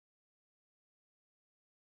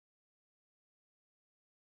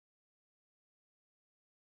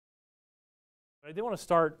I did want to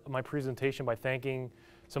start my presentation by thanking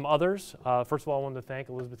some others. First of all, I wanted to thank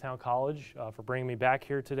Elizabethtown College for bringing me back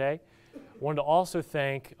here today. I wanted to also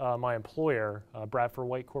thank my employer, Bradford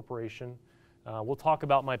White Corporation. We'll talk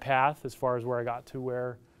about my path as far as where I got to,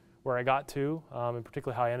 where I got to, and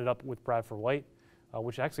particularly how I ended up with Bradford White,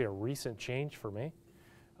 which is actually a recent change for me.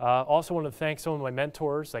 Also wanted to thank some of my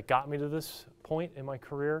mentors that got me to this point in my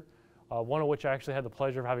career, one of which I actually had the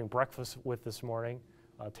pleasure of having breakfast with this morning,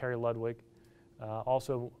 Terry Ludwig.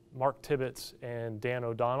 Also Mark Tibbetts and Dan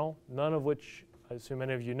O'Donnell, none of which I assume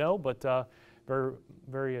many of you know, but very,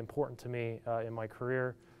 very important to me in my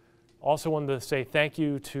career. Also wanted to say thank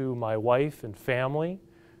you to my wife and family.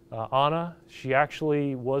 Anna, she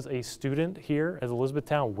actually was a student here at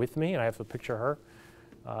Elizabethtown with me, and I have to picture her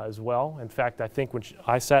as well. In fact, I think when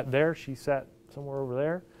I sat there, she sat somewhere over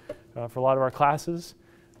there for a lot of our classes.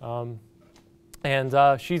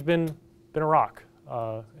 She's been a rock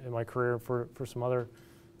in my career for some other,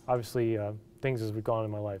 obviously, things as we've gone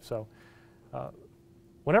in my life. So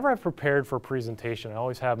whenever I've prepared for a presentation, I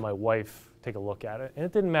always have my wife take a look at it. And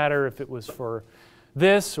it didn't matter if it was for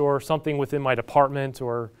this or something within my department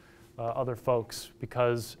or other folks,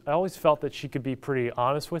 because I always felt that she could be pretty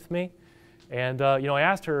honest with me. And you know, I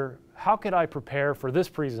asked her, how could I prepare for this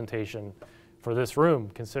presentation for this room,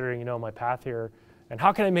 considering, you know, my path here? And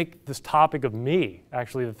how can I make this topic of me,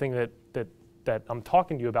 actually the thing that I'm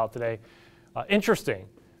talking to you about today, interesting?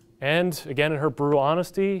 And again, in her brutal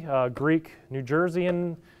honesty, Greek, New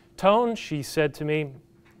Jerseyan tone, she said to me,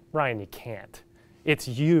 Ryan, you can't. It's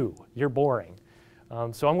you. You're boring.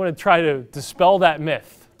 So I'm going to try to dispel that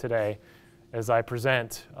myth today as I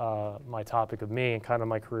present my topic of me and kind of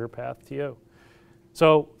my career path to you.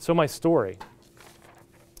 So my story.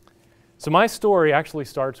 So my story actually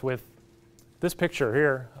starts with this picture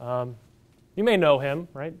here. You may know him,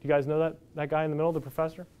 right? You guys know that guy in the middle, the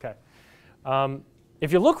professor? Okay.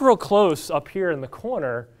 If you look real close up here in the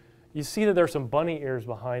corner, you see that there's some bunny ears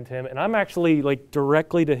behind him, and I'm actually like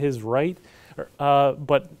directly to his right,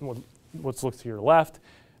 but let's look to your left.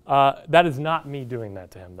 That is not me doing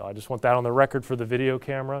that to him, though. I just want that on the record for the video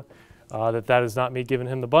camera, that is not me giving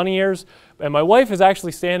him the bunny ears. And my wife is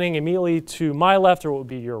actually standing immediately to my left, or what would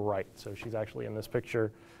be your right. So she's actually in this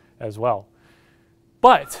picture as well.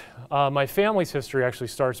 But my family's history actually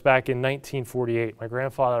starts back in 1948. My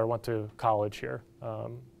grandfather went to college here.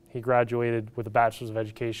 He graduated with a bachelor's of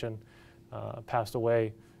education, passed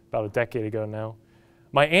away about a decade ago now.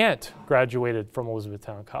 My aunt graduated from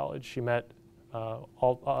Elizabethtown College. She met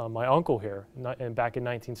my uncle here back in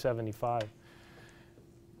 1975.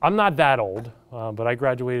 I'm not that old, but I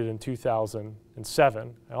graduated in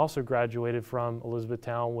 2007. I also graduated from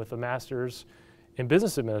Elizabethtown with a master's in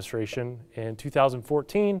business administration in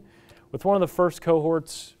 2014 with one of the first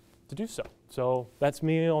cohorts to do so. So that's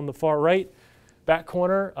me on the far right, back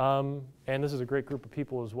corner, and this is a great group of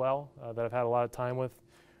people as well that I've had a lot of time with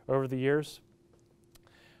over the years.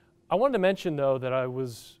 I wanted to mention, though, that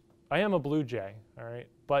I am a Blue Jay, all right,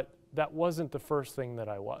 but that wasn't the first thing that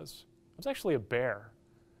I was. I was actually a bear.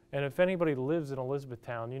 And if anybody lives in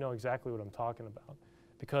Elizabethtown, you know exactly what I'm talking about,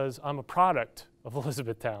 because I'm a product of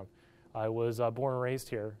Elizabethtown. I was born and raised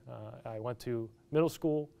here. I went to middle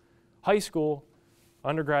school, high school,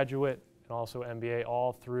 undergraduate, and also MBA,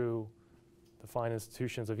 all through the fine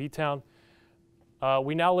institutions of E-Town.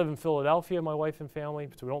 We now live in Philadelphia, my wife and family,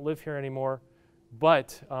 so we don't live here anymore.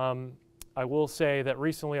 But I will say that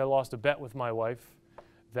recently I lost a bet with my wife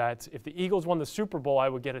that if the Eagles won the Super Bowl, I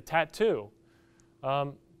would get a tattoo.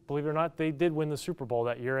 Believe it or not, they did win the Super Bowl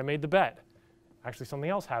that year. I made the bet. Actually, something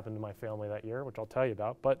else happened to my family that year, which I'll tell you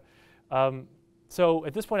about. But so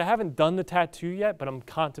at this point, I haven't done the tattoo yet, but I'm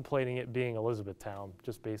contemplating it being Elizabethtown,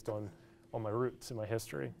 just based on my roots and my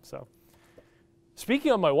history. So,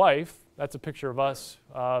 speaking of my wife, that's a picture of us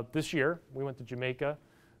this year. We went to Jamaica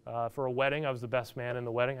for a wedding. I was the best man in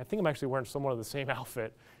the wedding. I think I'm actually wearing somewhat of the same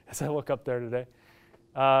outfit as I look up there today.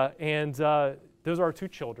 Those are our two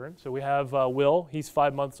children. So we have Will. He's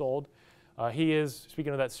 5 months old. He is,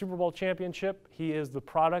 speaking of that Super Bowl championship, he is the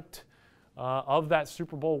product of that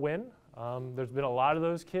Super Bowl win. There's been a lot of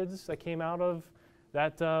those kids that came out of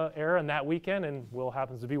that era and that weekend, and Will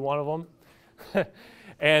happens to be one of them.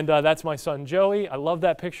 And that's my son, Joey. I love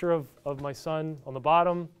that picture of my son on the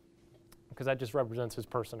bottom, because that just represents his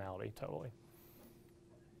personality totally.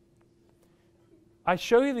 I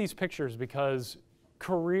show you these pictures because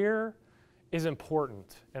career is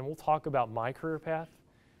important, and we'll talk about my career path,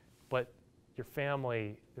 but your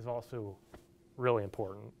family is also really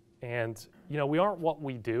important. And you know, we aren't what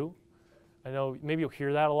we do. I know maybe you'll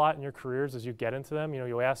hear that a lot in your careers as you get into them. You know,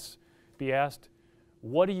 you'll be asked,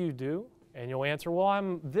 what do you do? And you'll answer, well,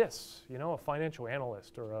 I'm this, a financial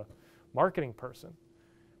analyst or a marketing person.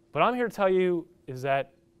 But I'm here to tell you is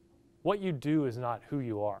that what you do is not who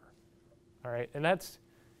you are, all right? And that's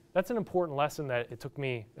an important lesson that it took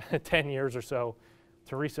me 10 years or so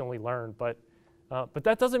to recently learn. But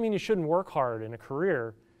that doesn't mean you shouldn't work hard in a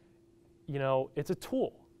career. It's a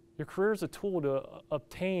tool. Your career is a tool to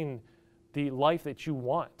obtain the life that you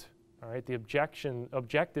want, all right? The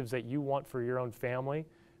objectives that you want for your own family,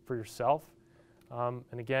 for yourself. And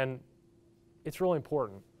again, it's really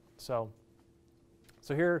important. So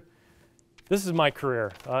here, this is my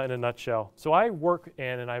career in a nutshell. So I work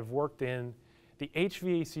in, and I've worked in the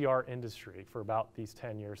HVACR industry for about these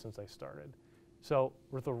 10 years since I started. So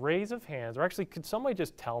with a raise of hands, or actually could somebody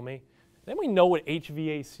just tell me, does anybody know what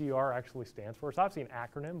HVACR actually stands for? It's obviously an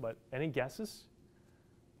acronym, but any guesses?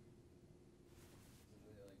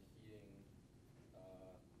 Like heating,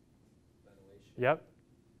 ventilation, Yep.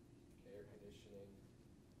 air conditioning,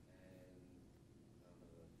 and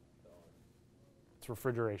It's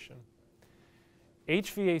refrigeration.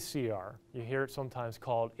 HVACR, you hear it sometimes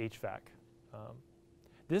called HVAC.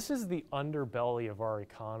 This is the underbelly of our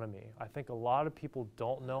economy. I think a lot of people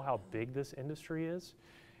don't know how big this industry is,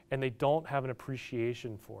 and they don't have an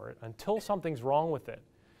appreciation for it until something's wrong with it.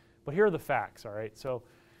 But here are the facts, all right? So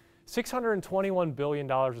 $621 billion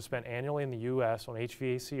is spent annually in the US on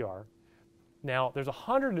HVACR. Now, there's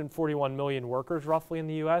 141 million workers roughly in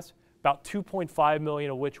the US, about 2.5 million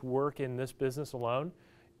of which work in this business alone.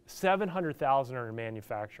 700,000 are in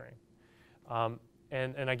manufacturing.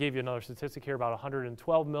 And I gave you another statistic here, about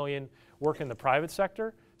 112 million work in the private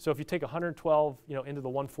sector. So if you take 112 into the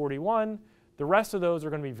 141, the rest of those are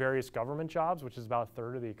going to be various government jobs, which is about a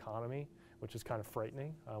third of the economy, which is kind of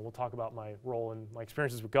frightening. We'll talk about my role and my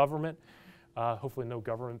experiences with government. Hopefully no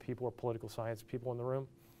government people or political science people in the room.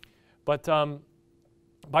 But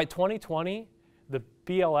by 2020, the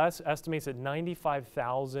BLS estimates that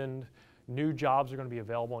 95,000 new jobs are going to be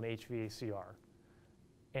available in HVACR.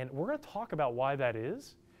 And we're going to talk about why that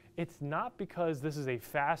is. It's not because this is a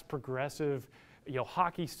fast, progressive,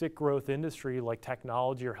 hockey stick growth industry like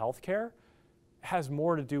technology or healthcare. It has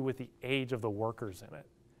more to do with the age of the workers in it.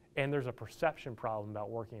 And there's a perception problem about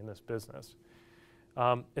working in this business.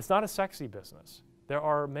 It's not a sexy business. There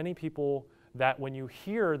are many people that when you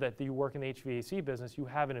hear that you work in the HVAC business, you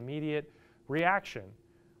have an immediate reaction.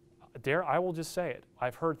 I will just say it.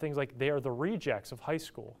 I've heard things like they are the rejects of high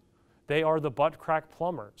school. They are the butt-crack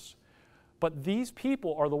plumbers. But these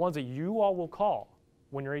people are the ones that you all will call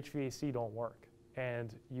when your HVAC don't work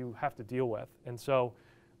and you have to deal with. And so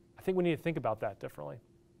I think we need to think about that differently.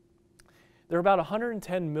 There are about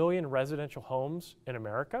 110 million residential homes in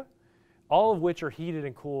America, all of which are heated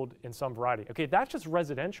and cooled in some variety. Okay, that's just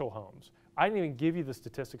residential homes. I didn't even give you the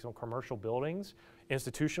statistics on commercial buildings,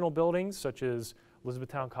 institutional buildings such as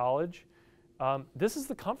Elizabethtown College. This is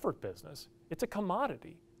the comfort business. It's a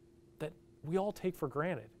commodity that we all take for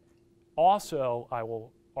granted. Also, I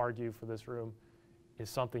will argue for this room, is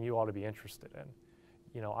something you ought to be interested in.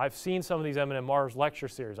 I've seen some of these M&M Mars lecture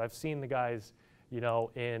series. I've seen the guys,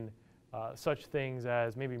 in such things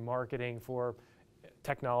as maybe marketing for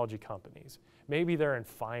technology companies. Maybe they're in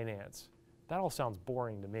finance. That all sounds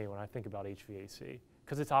boring to me when I think about HVAC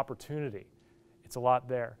because it's opportunity. It's a lot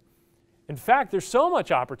there. In fact, there's so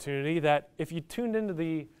much opportunity that if you tuned into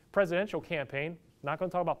the presidential campaign, not going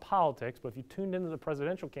to talk about politics, but if you tuned into the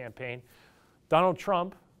presidential campaign, Donald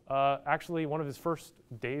Trump, actually one of his first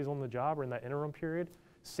days on the job or in that interim period,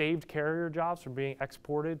 saved carrier jobs from being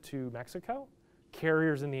exported to Mexico,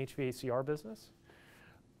 carriers in the HVACR business.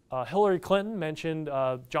 Hillary Clinton mentioned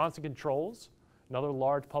Johnson Controls, another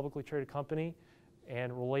large publicly traded company,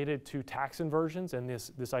 and related to tax inversions and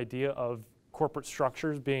this idea of corporate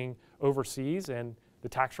structures being overseas and the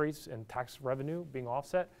tax rates and tax revenue being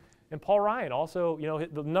offset. And Paul Ryan, also,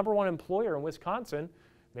 the #1 employer in Wisconsin,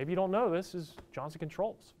 maybe you don't know this, is Johnson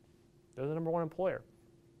Controls. They're the #1 employer.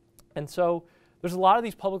 And so there's a lot of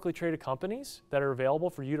these publicly traded companies that are available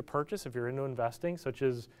for you to purchase if you're into investing, such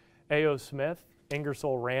as A.O. Smith,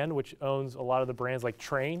 Ingersoll Rand, which owns a lot of the brands like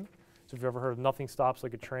Train. So if you've ever heard of Nothing Stops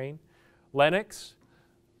Like a Train. Lennox,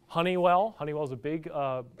 Honeywell. Honeywell is a big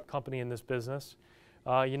company in this business.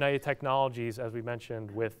 United Technologies, as we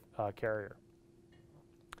mentioned, with Carrier.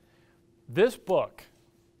 This book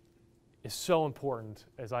is so important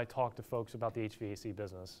as I talk to folks about the HVAC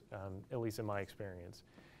business, at least in my experience.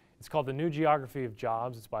 It's called The New Geography of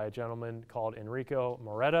Jobs. It's by a gentleman called Enrico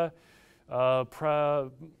Moretta.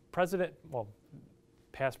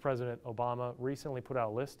 Past President Obama recently put out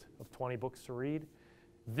a list of 20 books to read.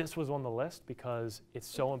 This was on the list because it's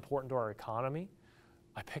so important to our economy.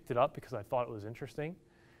 I picked it up because I thought it was interesting.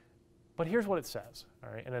 But here's what it says,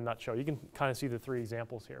 all right, in a nutshell. You can kind of see the three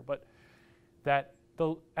examples here. But that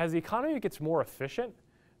as the economy gets more efficient,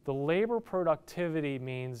 the labor productivity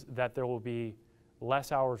means that there will be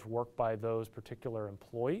less hours worked by those particular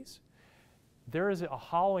employees. There is a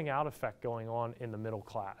hollowing out effect going on in the middle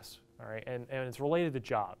class, all right, and it's related to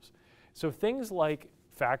jobs. So things like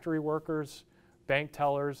factory workers, bank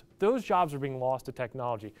tellers, those jobs are being lost to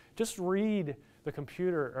technology. Just read the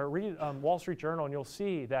computer, or read Wall Street Journal, and you'll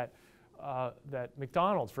see that that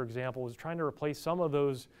McDonald's, for example, is trying to replace some of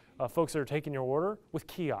those folks that are taking your order with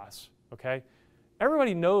kiosks, okay?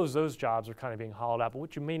 Everybody knows those jobs are kind of being hollowed out, but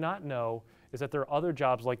what you may not know is that there are other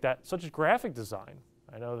jobs like that, such as graphic design.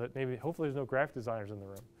 I know that maybe, hopefully there's no graphic designers in the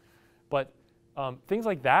room. But things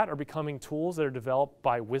like that are becoming tools that are developed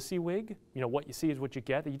by WYSIWYG. You know, what you see is what you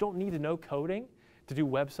get. That you don't need to know coding to do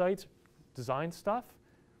websites, design stuff.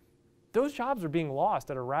 Those jobs are being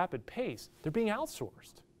lost at a rapid pace. They're being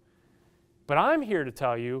outsourced. But I'm here to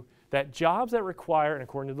tell you that jobs that require, and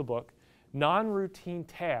according to the book, non-routine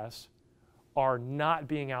tasks are not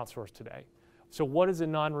being outsourced today. So what is a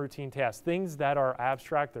non-routine task? Things that are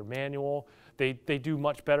abstract, they're manual, they do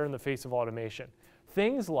much better in the face of automation.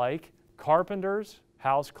 Things like carpenters,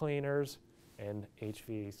 house cleaners, and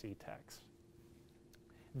HVAC techs.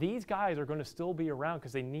 These guys are going to still be around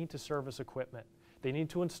because they need to service equipment. They need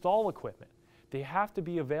to install equipment. They have to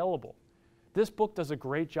be available. This book does a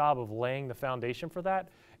great job of laying the foundation for that,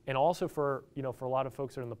 and also for, you know, for a lot of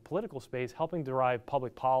folks that are in the political space, helping derive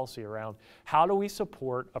public policy around how do we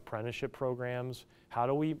support apprenticeship programs, how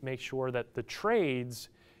do we make sure that the trades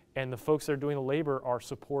and the folks that are doing the labor are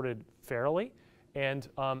supported fairly, and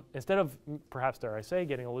instead of, perhaps dare I say,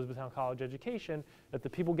 getting an Elizabethtown College education, that the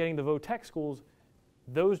people getting the vo-tech schools,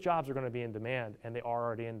 those jobs are going to be in demand, and they are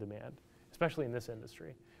already in demand, especially in this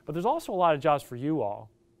industry. But there's also a lot of jobs for you all,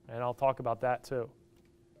 and I'll talk about that too.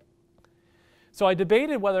 So I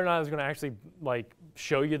debated whether or not I was going to actually like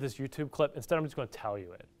show you this YouTube clip. Instead, I'm just going to tell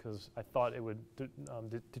you it because I thought it would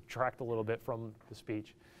detract a little bit from the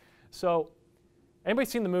speech. So anybody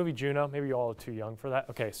seen the movie Juno? Maybe you all are too young for that.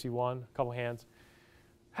 Okay, see one, a couple hands.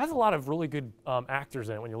 Has a lot of really good actors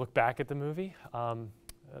in it when you look back at the movie.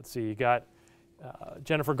 Let's see, you got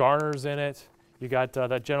Jennifer Garner's in it. You got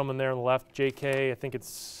that gentleman there on the left, J.K., I think it's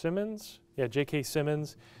Simmons. Yeah, J.K.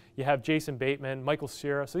 Simmons. You have Jason Bateman, Michael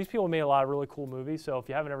Cera. So these people made a lot of really cool movies. So if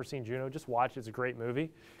you haven't ever seen Juno, just watch it. It's a great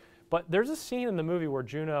movie. But there's a scene in the movie where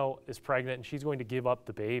Juno is pregnant and she's going to give up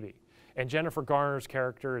the baby. And Jennifer Garner's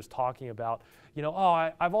character is talking about, you know,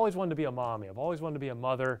 oh, I've always wanted to be a mommy. I've always wanted to be a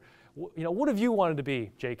mother. You know, what have you wanted to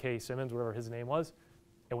be, J.K. Simmons, whatever his name was?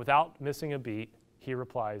 And without missing a beat, he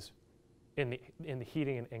replies, in the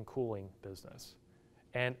heating and cooling business.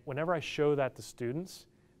 And whenever I show that to students,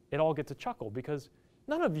 it all gets a chuckle because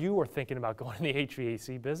none of you are thinking about going in the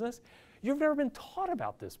HVAC business. You've never been taught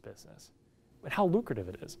about this business and how lucrative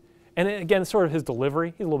it is. And again, sort of his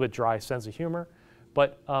delivery, he's a little bit dry sense of humor,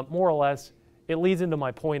 but more or less, it leads into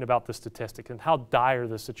my point about the statistic and how dire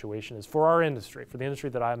this situation is for our industry, for the industry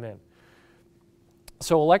that I'm in.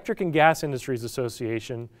 So Electric and Gas Industries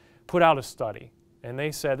Association put out a study, and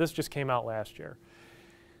they said, this just came out last year,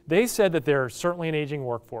 they said that there's certainly an aging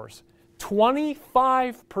workforce,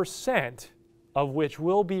 25% of which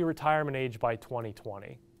will be retirement age by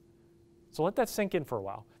 2020. So let that sink in for a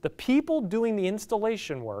while. The people doing the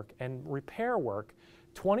installation work and repair work,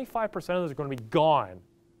 25% of those are going to be gone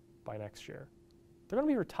by next year. They're going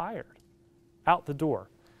to be retired, out the door.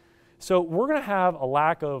 So we're going to have a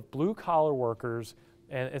lack of blue-collar workers,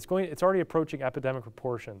 and it's already approaching epidemic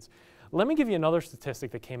proportions. Let me give you another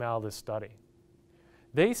statistic that came out of this study.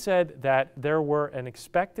 They said that there were an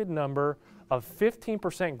expected number of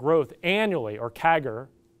 15% growth annually, or CAGR,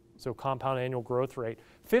 so compound annual growth rate,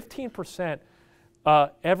 15%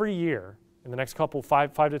 every year in the next couple,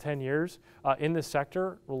 5 to 10 years in this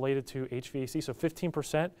sector related to HVAC, so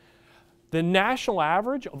 15%. The national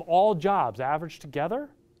average of all jobs averaged together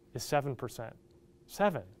is 7%.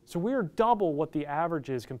 7. So we are double what the average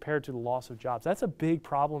is compared to the loss of jobs. That's a big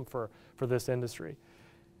problem for this industry.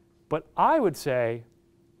 But I would say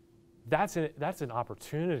that's an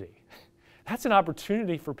opportunity. That's an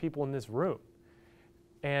opportunity for people in this room.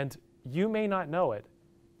 And you may not know it,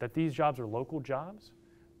 that these jobs are local jobs.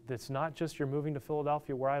 That's not just you're moving to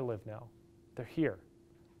Philadelphia where I live now. They're here.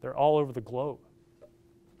 They're all over the globe. All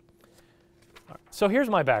right. So here's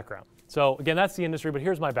my background. So again, that's the industry, but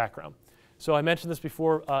here's my background. So I mentioned this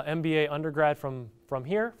before, MBA undergrad from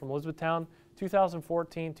here, from Elizabethtown,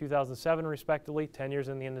 2014, 2007 respectively, 10 years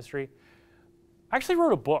in the industry. I actually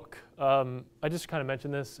wrote a book. I just kind of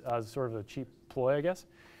mentioned this as sort of a cheap ploy, I guess.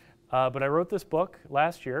 But I wrote this book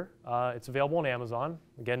last year. It's available on Amazon.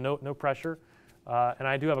 Again, no pressure. And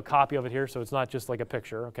I do have a copy of it here, so it's not just like a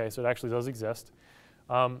picture, okay? So it actually does exist.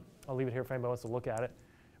 I'll leave it here if anybody wants to look at it.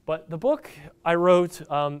 But the book I wrote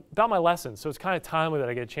about my lessons, so it's kind of timely that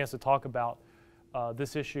I get a chance to talk about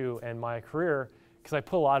this issue and my career, because I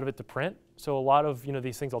put a lot of it to print. So a lot of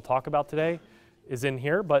these things I'll talk about today is in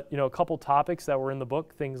here, but a couple topics that were in the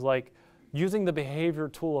book, things like using the behavior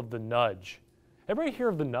tool of the nudge. Everybody hear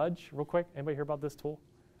of the nudge real quick? Anybody hear about this tool?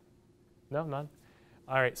 No, none?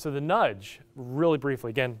 All right, so the nudge, really briefly,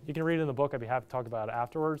 again, you can read it in the book. I'd be happy to talk about it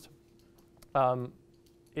afterwards,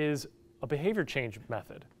 is a behavior change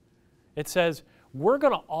method. It says, we're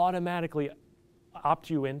going to automatically opt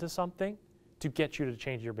you into something to get you to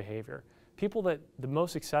change your behavior. People that the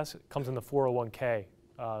most success comes in the 401k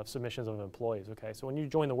submissions of employees, okay? So when you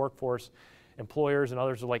join the workforce, employers and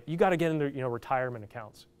others are like, you got to get into retirement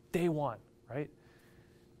accounts. Day one, right?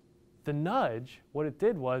 The nudge, what it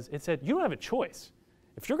did was it said, you don't have a choice.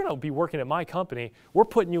 If you're going to be working at my company, we're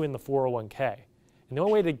putting you in the 401k. And the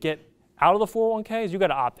only way to get out of the 401k is you got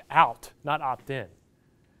to opt out, not opt in.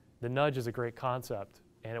 The nudge is a great concept,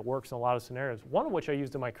 and it works in a lot of scenarios, one of which I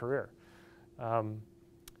used in my career. I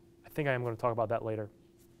think I am going to talk about that later.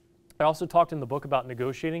 I also talked in the book about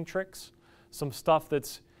negotiating tricks, some stuff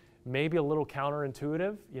that's maybe a little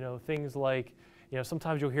counterintuitive, things like,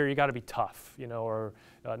 sometimes you'll hear you got to be tough, or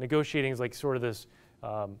negotiating is like sort of this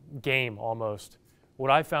game almost. What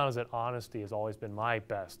I found is that honesty has always been my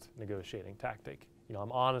best negotiating tactic.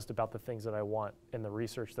 I'm honest about the things that I want and the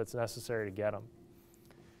research that's necessary to get them.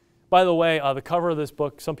 By the way, the cover of this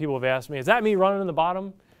book, some people have asked me, is that me running in the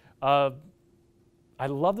bottom? I'd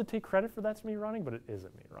love to take credit for that's me running, but it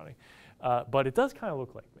isn't me running. But it does kind of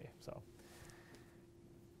look like me. So,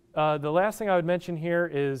 the last thing I would mention here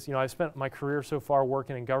is, I've spent my career so far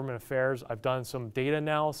working in government affairs. I've done some data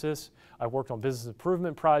analysis. I've worked on business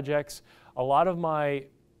improvement projects. A lot of my,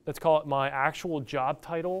 let's call it my actual job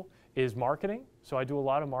title is marketing. So I do a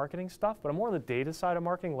lot of marketing stuff, but I'm more on the data side of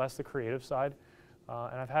marketing, less the creative side.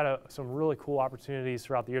 And I've had some really cool opportunities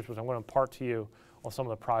throughout the years, which I'm going to impart to you on some of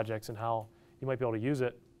the projects and how you might be able to use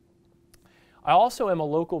it. I also am a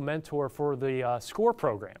local mentor for the SCORE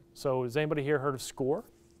program. So has anybody here heard of SCORE?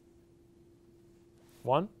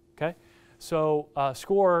 One? Okay. So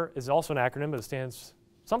SCORE is also an acronym, but it stands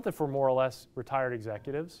something for more or less retired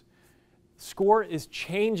executives. SCORE is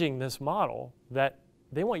changing this model that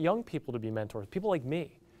they want young people to be mentors, people like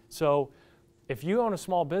me. So if you own a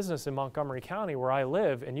small business in Montgomery County where I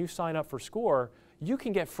live and you sign up for SCORE, you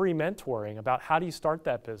can get free mentoring about how do you start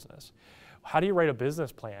that business? How do you write a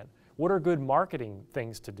business plan? What are good marketing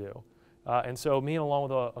things to do? And so me, along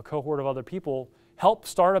with a cohort of other people, help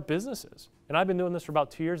start up businesses. And I've been doing this for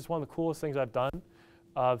about 2 years. It's one of the coolest things I've done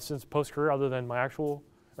since post-career, other than my actual,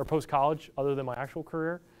 or post-college, other than my actual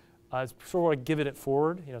career. It's sort of like giving it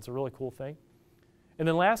forward. It's a really cool thing. And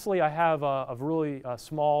then lastly, I have a really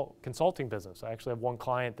small consulting business. I actually have one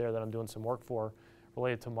client there that I'm doing some work for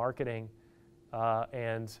related to marketing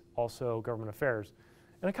and also government affairs.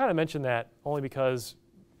 And I kind of mentioned that only because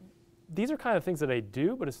these are kind of things that I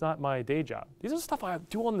do, but it's not my day job. These are the stuff I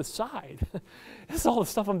do on the side. This is all the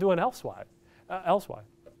stuff I'm doing elsewhere.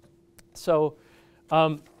 So,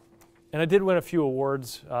 and I did win a few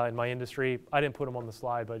awards in my industry. I didn't put them on the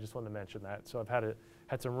slide, but I just wanted to mention that. So I've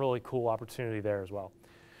had some really cool opportunity there as well.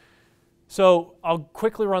 So I'll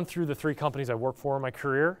quickly run through the 3 companies I worked for in my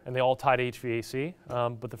career, and they all tie to HVAC.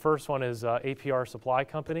 But the first one is APR Supply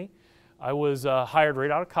Company. I was hired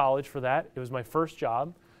right out of college for that. It was my first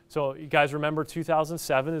job. So you guys remember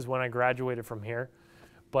 2007 is when I graduated from here.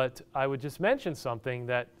 But I would just mention something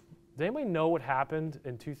that, does anybody know what happened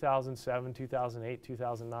in 2007, 2008,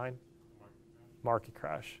 2009? Market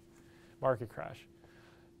crash. Market crash.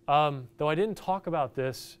 Though I didn't talk about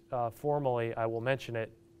this formally, I will mention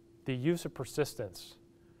it, the use of persistence.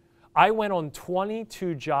 I went on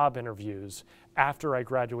 22 job interviews after I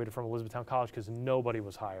graduated from Elizabethtown College because nobody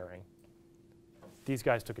was hiring. These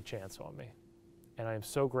guys took a chance on me, and I am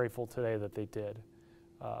so grateful today that they did.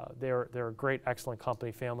 They're a great, excellent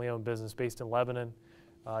company, family-owned business based in Lebanon.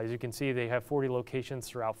 As you can see, they have 40 locations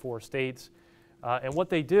throughout 4 states. And what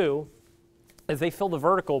they do is they fill the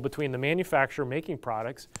vertical between the manufacturer making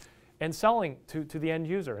products and selling to the end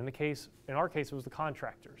user. In our case, it was the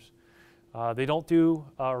contractors. They don't do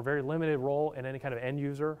a very limited role in any kind of end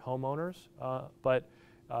user, homeowners, but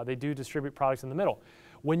they do distribute products in the middle.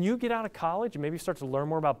 When you get out of college and maybe start to learn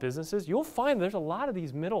more about businesses, you'll find there's a lot of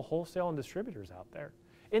these middle wholesale and distributors out there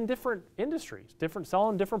in different industries,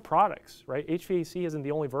 selling different products, right? HVAC isn't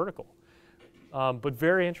the only vertical. but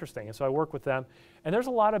very interesting. And so I work with them. And there's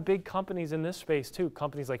a lot of big companies in this space too,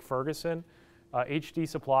 companies like Ferguson, HD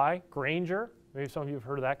Supply, Grainger. Maybe some of you have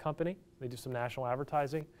heard of that company. They do some national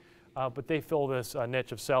advertising. But they fill this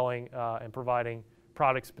niche of selling and providing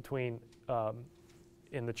products between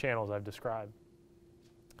in the channels I've described.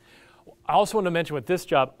 I also want to mention with this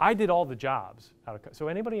job, I did all the jobs. So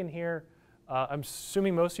anybody in here, I'm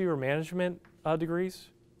assuming most of you are management degrees?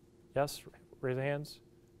 Yes? Raise your hands.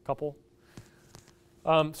 Couple.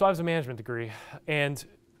 So I have a management degree, and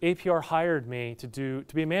APR hired me to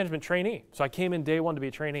be a management trainee. So I came in day one to be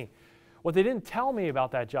a trainee. What they didn't tell me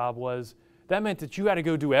about that job was that meant that you had to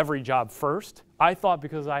go do every job first. I thought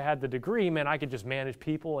because I had the degree, man, I could just manage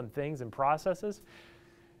people and things and processes.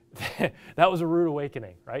 That was a rude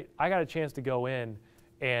awakening, right? I got a chance to go in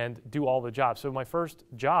and do all the jobs. So my first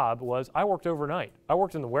job was I worked overnight. I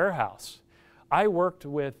worked in the warehouse. I worked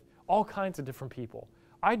with all kinds of different people.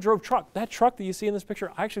 I drove truck. That truck that you see in this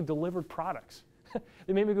picture, I actually delivered products.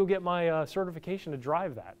 They made me go get my certification to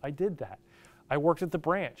drive that. I did that. I worked at the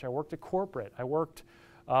branch. I worked at corporate. I worked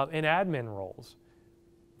in admin roles.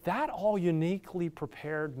 That all uniquely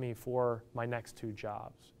prepared me for my next two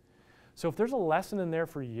jobs. So if there's a lesson in there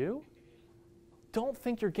for you, don't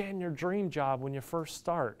think you're getting your dream job when you first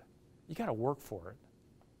start. You got to work for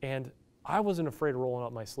it. And I wasn't afraid of rolling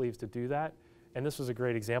up my sleeves to do that. And this was a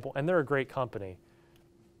great example. And they're a great company.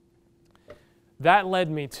 That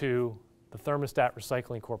led me to the Thermostat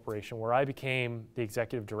Recycling Corporation, where I became the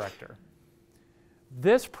executive director.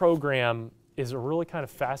 This program is a really kind of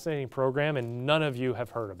fascinating program, and none of you have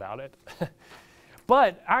heard about it.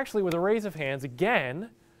 But actually, with a raise of hands, again,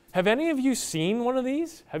 have any of you seen one of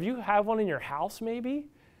these? Have you have one in your house, maybe?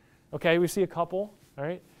 Okay, we see a couple, all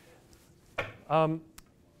right?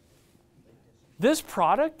 This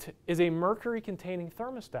product is a mercury-containing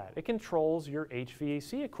thermostat. It controls your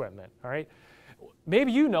HVAC equipment, all right?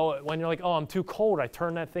 Maybe you know it when you're like, oh, I'm too cold, I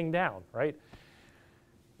turn that thing down, right?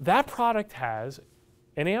 That product has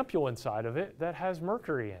an ampule inside of it that has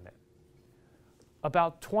mercury in it.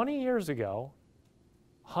 About 20 years ago,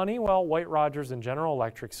 Honeywell, White Rogers, and General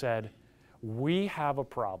Electric said, we have a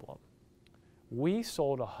problem. We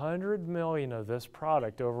sold 100 million of this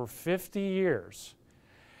product over 50 years,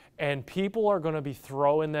 and people are going to be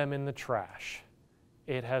throwing them in the trash.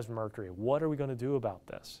 It has mercury. What are we going to do about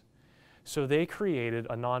this? So they created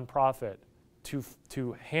a nonprofit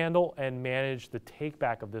to handle and manage the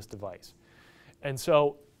take-back of this device. And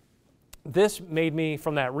so this made me,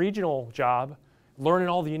 from that regional job, learning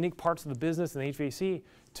all the unique parts of the business and HVAC,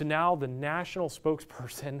 to now the national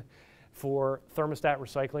spokesperson for thermostat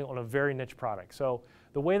recycling on a very niche product. So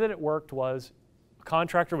the way that it worked was a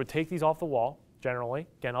contractor would take these off the wall, generally.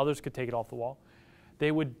 Again, others could take it off the wall.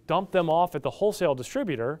 They would dump them off at the wholesale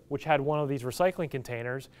distributor, which had one of these recycling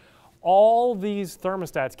containers. All these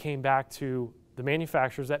thermostats came back to the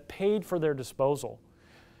manufacturers that paid for their disposal.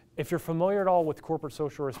 If you're familiar at all with corporate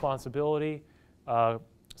social responsibility,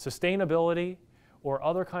 sustainability, or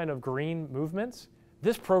other kind of green movements,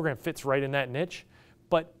 this program fits right in that niche.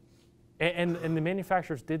 But, and the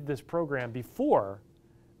manufacturers did this program before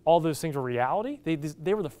all those things were reality.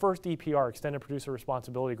 They were the first EPR, Extended Producer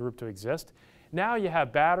Responsibility Group, to exist. Now you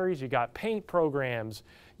have batteries, you got paint programs,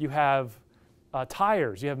 you have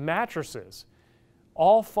tires, you have mattresses,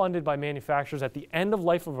 all funded by manufacturers at the end of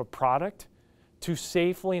life of a product to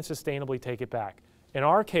safely and sustainably take it back. In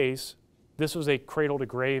our case, this was a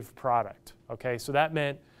cradle-to-grave product, okay? So that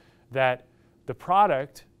meant that the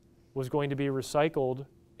product was going to be recycled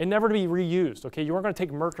and never to be reused, okay? You weren't going to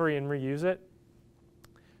take mercury and reuse it.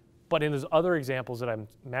 But in those other examples that I'm,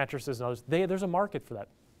 mattresses and others, there's a market for that.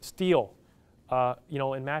 Steel, you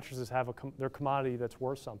know, and mattresses have their commodity that's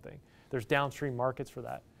worth something. There's downstream markets for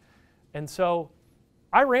that. And so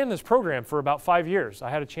I ran this program for about 5 years. I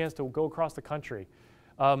had a chance to go across the country.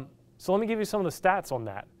 So let me give you some of the stats on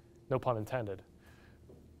that, no pun intended.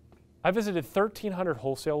 I visited 1,300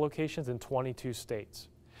 wholesale locations in 22 states.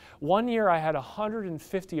 One year I had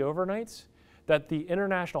 150 overnights that the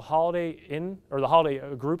International Holiday Inn, or the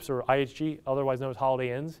Holiday Groups, or IHG, otherwise known as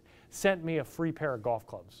Holiday Inns, sent me a free pair of golf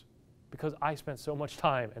clubs because I spent so much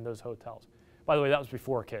time in those hotels. By the way, that was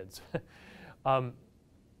before kids.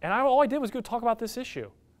 And all I did was go talk about this issue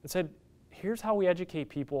and said, here's how we educate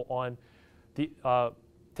people on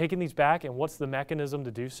taking these back and what's the mechanism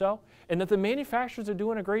to do so, and that the manufacturers are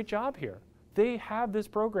doing a great job here. They have this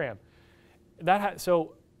program.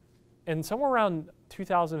 And somewhere around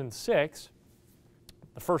 2006,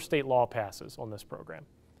 the first state law passes on this program.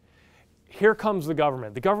 Here comes the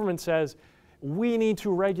government. The government says, we need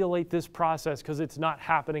to regulate this process because it's not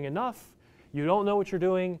happening enough. You don't know what you're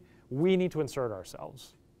doing. We need to insert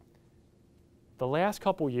ourselves. the last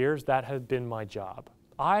couple years, that had been my job.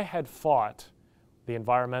 I had fought the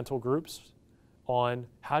environmental groups on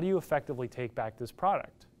how do you effectively take back this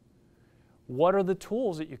product? What are the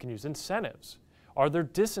tools that you can use? Incentives. Are there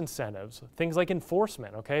disincentives? Things like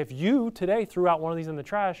enforcement, okay? If you today threw out one of these in the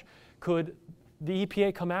trash, could the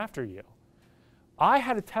EPA come after you? I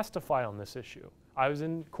had to testify on this issue. I was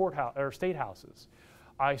in courthouse or state houses.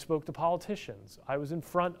 I spoke to politicians. I was in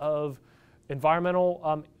front of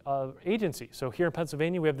environmental agencies. So here in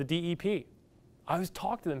Pennsylvania, we have the DEP. I was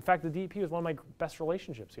talking to them. In fact, the DEP was one of my best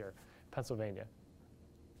relationships here in Pennsylvania.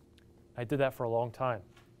 I did that for a long time.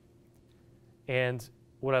 And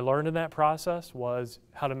what I learned in that process was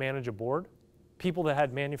how to manage a board. People that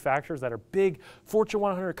had manufacturers that are big Fortune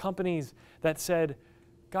 100 companies that said,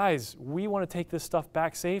 guys, we want to take this stuff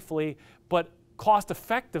back safely, but cost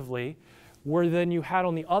effectively, where then you had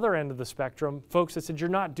on the other end of the spectrum, folks that said, you're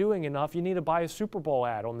not doing enough, you need to buy a Super Bowl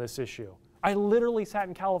ad on this issue. I literally sat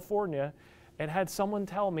in California and had someone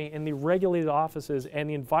tell me in the regulated offices and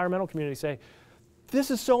the environmental community say, this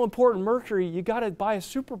is so important, Mercury, you got to buy a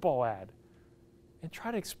Super Bowl ad. And try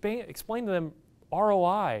to explain to them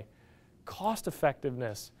ROI, cost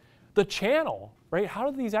effectiveness, the channel, right? How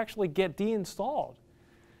do these actually get deinstalled?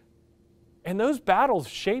 And those battles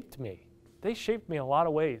shaped me. They shaped me in a lot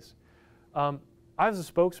of ways. I was a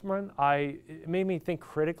spokesman. It made me think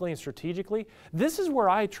critically and strategically. This is where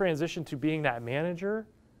I transitioned to being that manager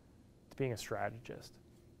to being a strategist.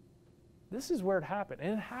 This is where it happened.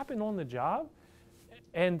 And it happened on the job.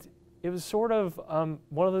 And it was sort of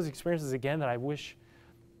one of those experiences, again, that I'm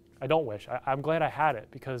glad I had it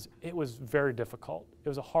because it was very difficult. It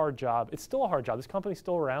was a hard job. It's still a hard job. This company's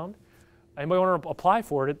still around. Anybody want to apply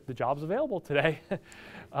for it, the job's available today.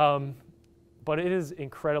 But it is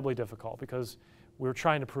incredibly difficult because we're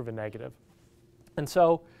trying to prove a negative. And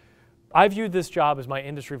so I viewed this job as my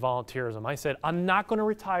industry volunteerism. I said, I'm not going to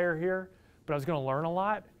retire here, but I was going to learn a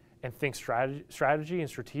lot and think strategy and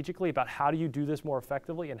strategically about how do you do this more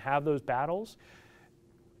effectively and have those battles.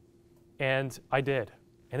 And I did.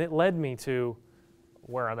 And it led me to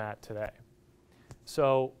where I'm at today.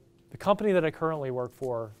 So the company that I currently work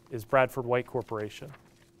for is Bradford White Corporation.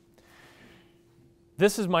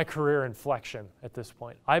 This is my career inflection at this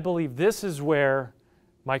point. I believe this is where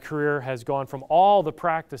my career has gone from all the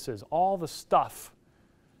practices, all the stuff,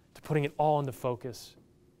 to putting it all into focus,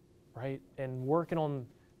 right? And working on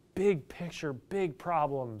big picture, big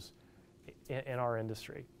problems in our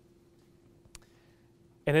industry.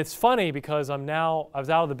 And it's funny because I was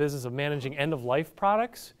out of the business of managing end-of-life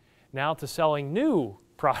products, now to selling new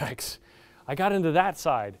products. I got into that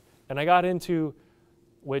side, and I got into,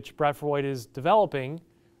 which Bradford White is developing.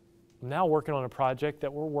 I'm now working on a project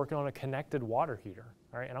that we're working on a connected water heater,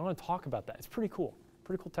 all right? And I'm going to talk about that. It's pretty cool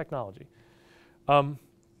technology.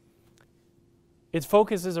 Its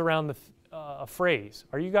focus is around a phrase.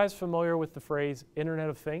 Are you guys familiar with the phrase Internet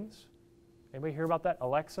of Things? Anybody hear about that?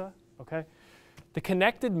 Alexa, okay? The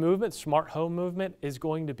connected movement, smart home movement, is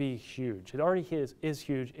going to be huge. It already is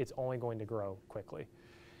huge. It's only going to grow quickly.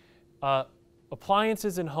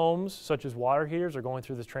 Appliances in homes, such as water heaters, are going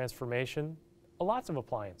through this transformation. Lots of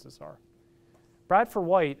appliances are. Bradford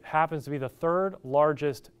White happens to be the third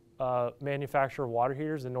largest manufacturer of water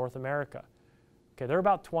heaters in North America. Okay, they're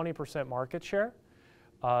about 20% market share.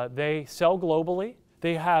 They sell globally.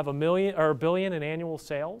 They have $1 billion in annual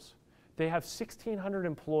sales. They have 1,600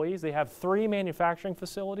 employees. They have 3 manufacturing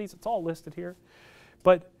facilities. It's all listed here.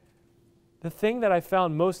 But the thing that I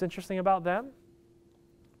found most interesting about them,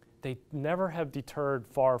 they never have deterred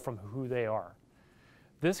far from who they are.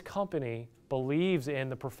 This company believes in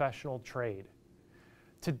the professional trade.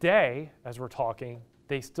 Today, as we're talking,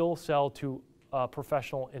 they still sell to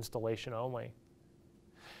professional installation only.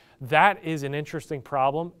 That is an interesting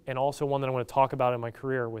problem, and also one that I'm going to talk about in my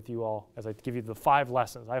career with you all as I give you the 5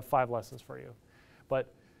 lessons. I have 5 lessons for you.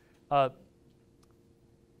 But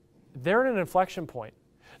they're at an inflection point.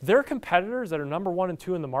 Their competitors that are number 1 and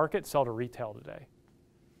 2 in the market sell to retail today.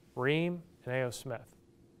 Ream and A.O. Smith.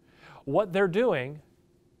 What they're doing,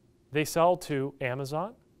 they sell to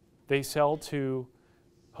Amazon. They sell to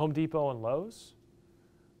Home Depot and Lowe's.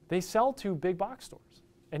 They sell to big box stores.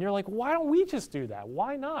 And you're like, why don't we just do that?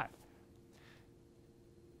 Why not?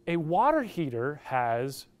 A water heater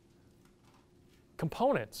has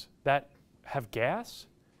components that have gas.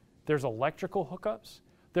 There's electrical hookups.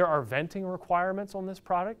 There are venting requirements on this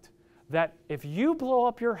product that if you blow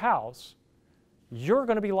up your house, you're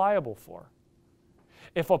going to be liable for.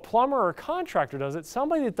 If a plumber or a contractor does it,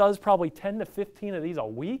 somebody that does probably 10 to 15 of these a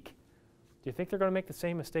week, do you think they're going to make the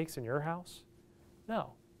same mistakes in your house?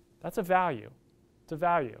 No. That's a value. It's a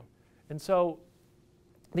value. And so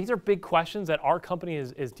These are big questions that our company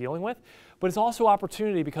is dealing with, but it's also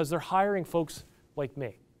opportunity because they're hiring folks like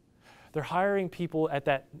me. They're hiring people at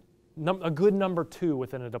that a good number 2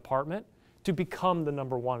 within a department to become the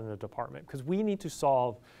number 1 in the department, because we need to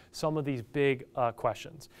solve some of these big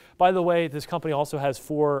questions. By the way, this company also has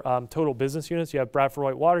 4 total business units. You have Bradford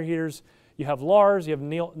White water heaters, you have Lars, you have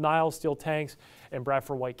Niles steel tanks, and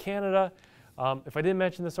Bradford White Canada. If I didn't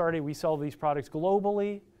mention this already, we sell these products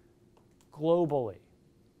globally. Globally.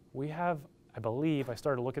 We have, I believe, I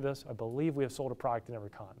started to look at this, I believe we have sold a product in every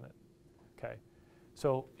continent. Okay.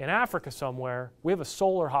 So in Africa somewhere, we have a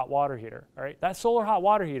solar hot water heater. All right. That solar hot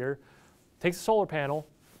water heater takes a solar panel,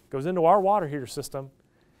 goes into our water heater system,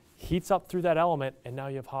 heats up through that element, and now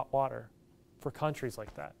you have hot water for countries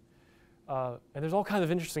like that. And there's all kinds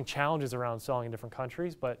of interesting challenges around selling in different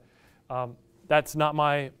countries, but that's not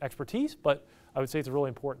my expertise, but I would say it's a really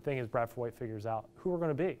important thing as Bradford White figures out who we're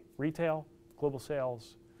going to be, retail, global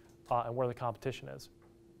sales, and where the competition is.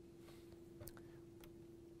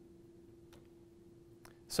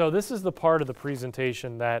 So this is the part of the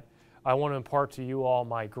presentation that I want to impart to you all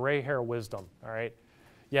my gray hair wisdom, all right?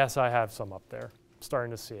 Yes, I have some up there. I'm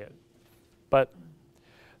starting to see it. But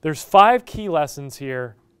there's 5 key lessons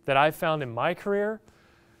here that I've found in my career.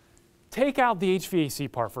 Take out the HVAC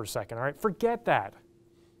part for a second, all right? Forget that.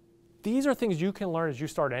 These are things you can learn as you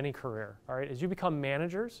start any career, all right? As you become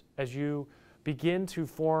managers, as you begin to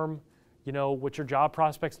form, you know, what your job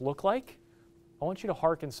prospects look like, I want you to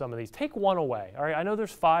hearken some of these. Take 1 away, all right? I know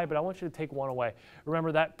there's 5, but I want you to take 1 away.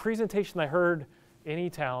 Remember that presentation I heard in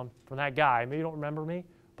E-Town from that guy, maybe you don't remember me,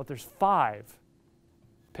 but there's 5.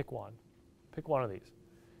 Pick 1. Pick 1 of these.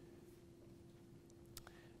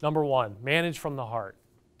 Number 1, manage from the heart.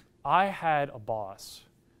 I had a boss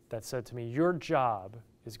that said to me, your job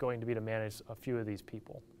is going to be to manage a few of these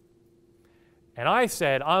people. And I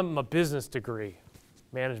said, I'm a business degree,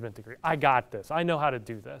 management degree. I got this. I know how to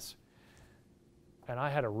do this. And I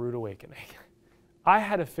had a rude awakening. I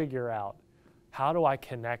had to figure out, how do I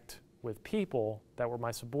connect with people that were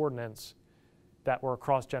my subordinates, that were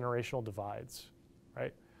across generational divides,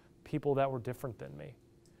 right? People that were different than me.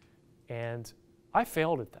 And I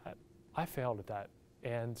failed at that. I failed at that.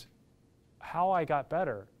 And how I got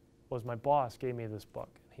better was my boss gave me this book.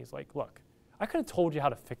 He's like, look, I could have told you how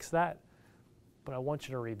to fix that, but I want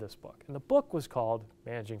you to read this book. And the book was called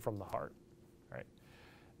Managing from the Heart, right?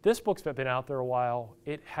 This book's been out there a while.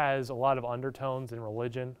 It has a lot of undertones in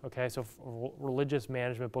religion, okay? So if religious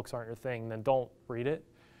management books aren't your thing, then don't read it.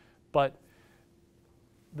 But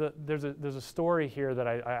there's a story here that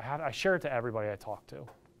I share it to everybody I talk to.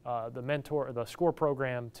 The SCORE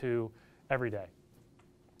program to every day.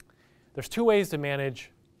 There's 2 ways to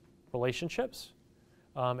manage relationships,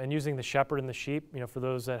 and using the shepherd and the sheep, you know, for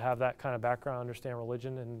those that have that kind of background, understand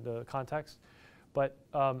religion and the context. But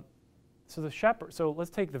so the shepherd, so let's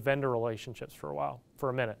take the vendor relationships for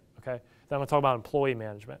a minute, okay? Then I'm going to talk about employee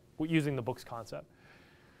management using the book's concept.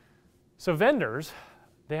 So vendors,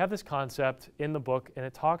 they have this concept in the book, and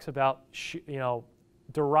it talks about, you know,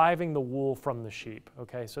 deriving the wool from the sheep,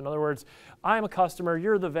 okay? So in other words, I'm a customer,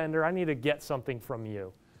 you're the vendor, I need to get something from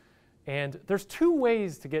you. And there's 2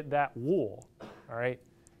 ways to get that wool, all right?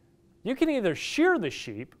 You can either shear the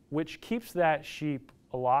sheep, which keeps that sheep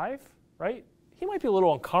alive, right? He might be a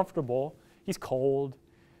little uncomfortable. He's cold.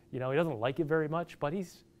 You know, he doesn't like it very much, but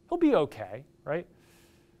he'll be okay, right?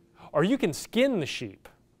 Or you can skin the sheep,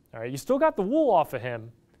 all right? You still got the wool off of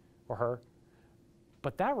him or her,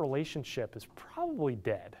 but that relationship is probably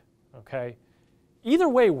dead, okay? Either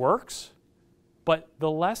way works, but the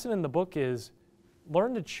lesson in the book is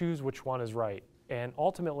learn to choose which one is right. And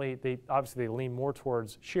ultimately, they lean more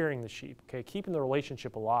towards shearing the sheep, okay? Keeping the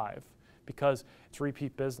relationship alive because it's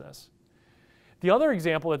repeat business. The other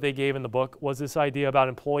example that they gave in the book was this idea about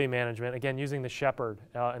employee management, again, using the shepherd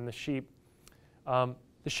and the sheep. The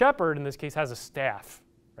shepherd, in this case, has a staff,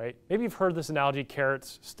 right? Maybe you've heard this analogy,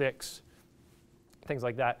 carrots, sticks, things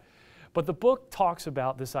like that. But the book talks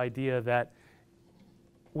about this idea that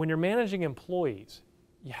when you're managing employees,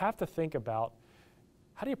 you have to think about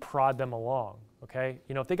how do you prod them along, okay?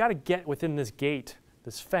 You know, if they got to get within this gate,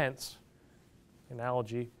 this fence,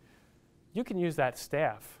 analogy, you can use that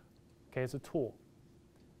staff, okay, as a tool.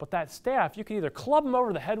 But that staff, you can either club them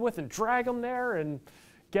over the head with and drag them there and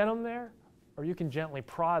get them there, or you can gently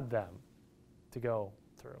prod them to go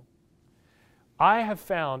through. I have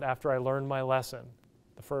found, after I learned my lesson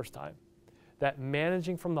the first time, that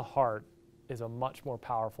managing from the heart is a much more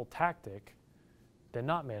powerful tactic than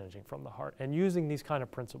not managing from the heart, and using these kind of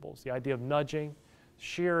principles, the idea of nudging,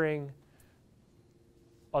 shearing,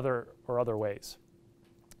 other ways.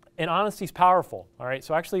 And honesty is powerful, all right?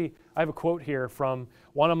 So actually, I have a quote here from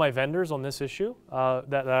one of my vendors on this issue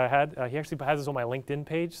that I had. He actually has this on my LinkedIn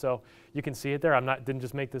page, so you can see it there. Didn't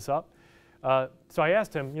just make this up. So I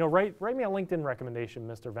asked him, write me a LinkedIn recommendation,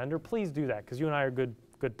 Mr. Vendor. Please do that, because you and I are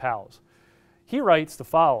good pals. He writes the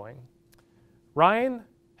following: Ryan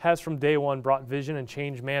has from day one brought vision and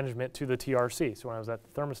change management to the TRC, so when I was at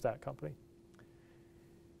the thermostat company.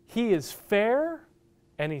 He is fair,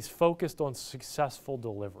 and he's focused on successful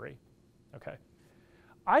delivery. Okay.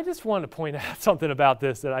 I just wanted to point out something about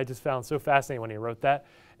this that I just found so fascinating when he wrote that,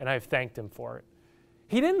 and I've thanked him for it.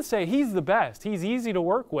 He didn't say he's the best, he's easy to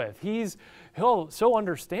work with, he's so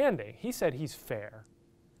understanding. He said he's fair.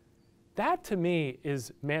 That to me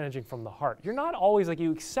is managing from the heart. You're not always like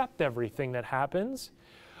you accept everything that happens,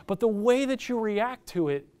 but the way that you react to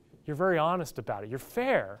it, you're very honest about it. You're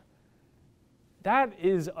fair. That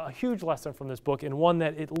is a huge lesson from this book, and one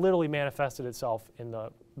that it literally manifested itself in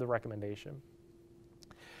the recommendation.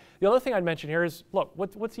 The other thing I'd mention here is, look,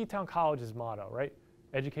 what's E-Town College's motto, right?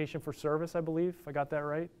 Education for service, I believe, if I got that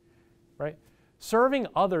right? Serving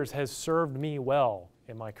others has served me well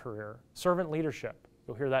in my career. Servant leadership,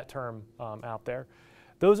 you'll hear that term out there.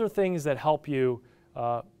 Those are things that help you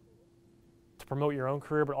to promote your own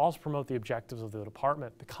career, but also promote the objectives of the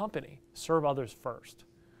department, the company. Serve others first.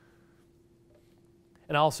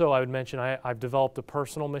 And also, I would mention I've developed a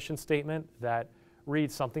personal mission statement that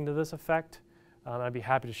reads something to this effect. I'd be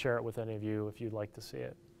happy to share it with any of you if you'd like to see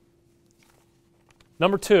it.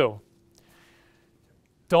 Number 2,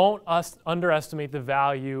 don't underestimate the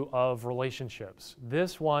value of relationships.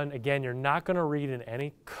 This one, again, you're not going to read in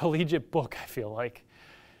any collegiate book, I feel like.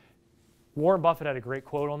 Warren Buffett had a great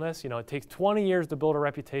quote on this. It takes 20 years to build a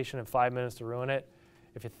reputation and 5 minutes to ruin it.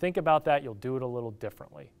 If you think about that, you'll do it a little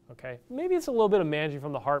differently, okay? Maybe it's a little bit of managing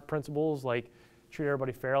from the heart principles, like treat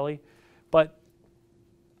everybody fairly, but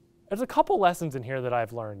there's a couple lessons in here that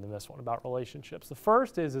I've learned in this one about relationships. The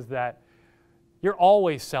first is that you're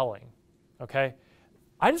always selling, okay?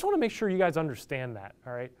 I just want to make sure you guys understand that,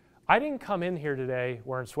 all right? I didn't come in here today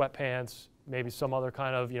wearing sweatpants, maybe some other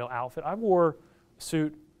kind of outfit. I wore a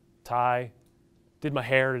suit, tie, did my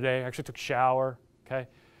hair today, actually took a shower, okay?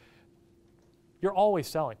 You're always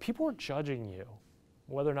selling. People are judging you,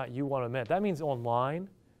 whether or not you want to admit. That means online.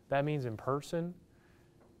 That means in person.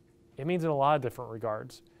 It means in a lot of different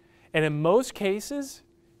regards. And in most cases,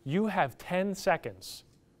 you have 10 seconds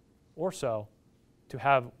or so to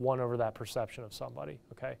have won over that perception of somebody,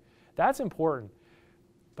 okay? That's important.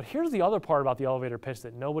 But here's the other part about the elevator pitch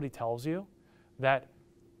that nobody tells you, that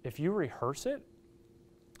if you rehearse it,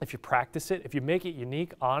 if you practice it, if you make it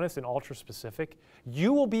unique, honest, and ultra-specific,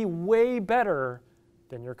 you will be way better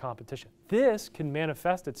than your competition. This can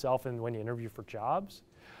manifest itself in when you interview for jobs,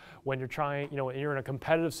 when you're trying, when you're in a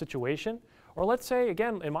competitive situation, or let's say,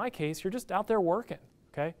 again, in my case, you're just out there working,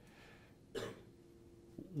 okay?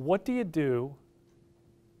 What do you do?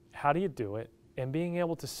 How do you do it? And being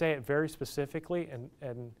able to say it very specifically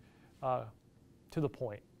and to the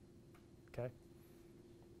point, okay?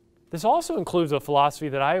 This also includes a philosophy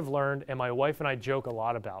that I have learned and my wife and I joke a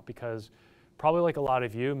lot about, because probably like a lot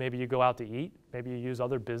of you, maybe you go out to eat, maybe you use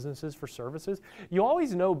other businesses for services. You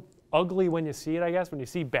always know ugly when you see it, I guess, when you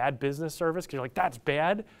see bad business service, because you're like, that's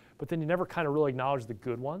bad, but then you never kind of really acknowledge the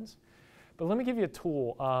good ones. But let me give you a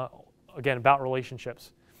tool, again, about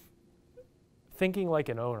relationships. Thinking like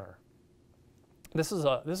an owner. This is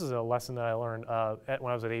a lesson that I learned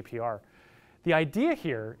when I was at APR. The idea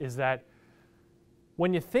here is that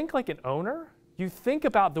when you think like an owner, you think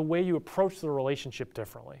about the way you approach the relationship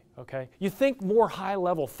differently, okay? You think more high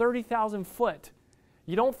level, 30,000 foot.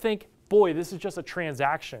 You don't think, boy, this is just a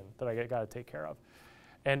transaction that I got to take care of.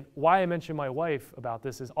 And why I mention my wife about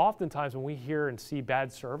this is oftentimes when we hear and see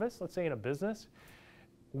bad service, let's say in a business,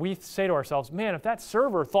 we say to ourselves, man, if that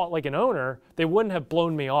server thought like an owner, they wouldn't have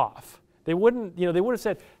blown me off. They wouldn't, they would have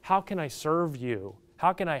said, how can I serve you?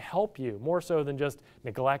 How can I help you? More so than just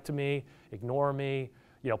neglect me, ignore me,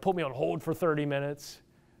 put me on hold for 30 minutes,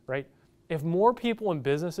 right? If more people in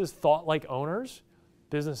businesses thought like owners,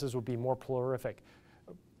 businesses would be more prolific.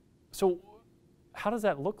 So how does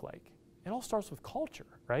that look like? It all starts with culture,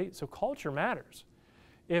 right? So culture matters.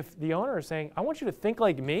 If the owner is saying, I want you to think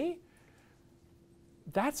like me,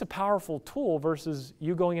 that's a powerful tool versus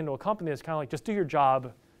you going into a company that's kind of like, just do your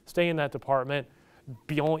job, stay in that department,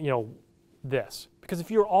 beyond, this. Because if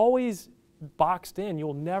you're always boxed in,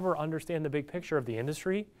 you'll never understand the big picture of the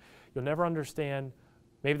industry. You'll never understand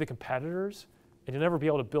maybe the competitors, and you'll never be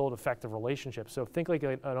able to build effective relationships. So think like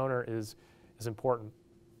an owner is important.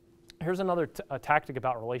 Here's another tactic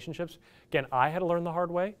about relationships. Again, I had to learn the hard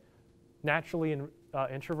way. Naturally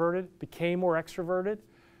introverted, became more extroverted.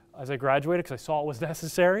 as I graduated because I saw it was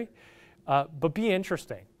necessary. But be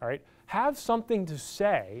interesting, all right? Have something to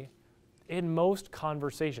say in most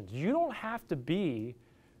conversations. You don't have to be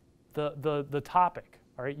the topic,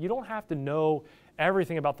 all right? You don't have to know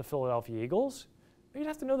everything about the Philadelphia Eagles. You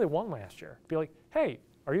have to know they won last year. Be like, hey,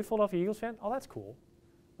 are you a Philadelphia Eagles fan? Oh, that's cool.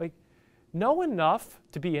 Like, know enough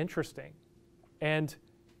to be interesting. And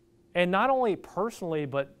not only personally,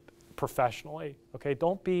 but professionally, okay?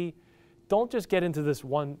 Don't just get into this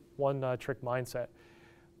one trick mindset.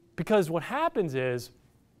 Because what happens is,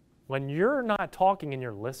 when you're not talking and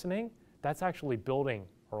you're listening, that's actually building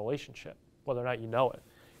a relationship, whether or not you know it.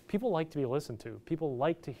 People like to be listened to. People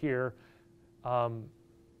like to hear and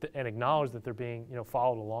acknowledge that they're being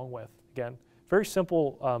followed along with. Again, very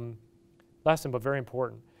simple lesson, but very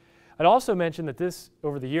important. I'd also mention that this,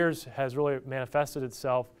 over the years, has really manifested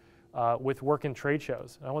itself with work in trade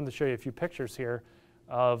shows. And I wanted to show you a few pictures here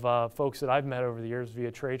of folks that I've met over the years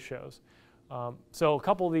via trade shows. So a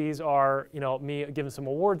couple of these are, me giving some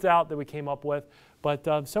awards out that we came up with,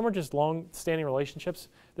 but some are just long-standing relationships.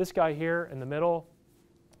 This guy here in the middle,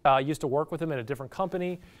 used to work with him at a different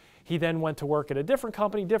company. He then went to work at a different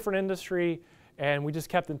company, different industry, and we just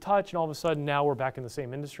kept in touch, and all of a sudden now we're back in the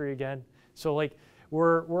same industry again. So like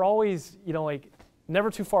we're always, never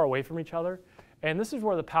too far away from each other. And this is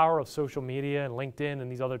where the power of social media and LinkedIn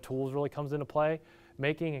and these other tools really comes into play,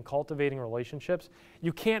 making and cultivating relationships.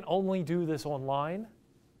 You can't only do this online,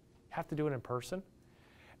 you have to do it in person.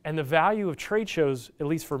 And the value of trade shows, at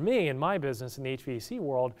least for me in my business in the HVAC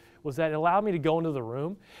world, was that it allowed me to go into the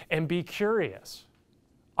room and be curious.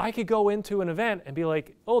 I could go into an event and be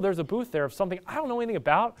like, oh, there's a booth there of something I don't know anything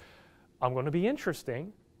about. I'm going to be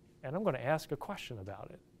interesting, and I'm going to ask a question about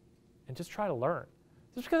it and just try to learn.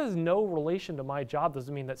 Just because it has no relation to my job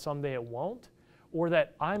doesn't mean that someday it won't, or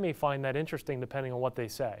that I may find that interesting depending on what they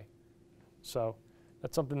say. So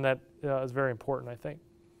that's something that is very important, I think.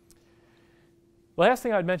 Last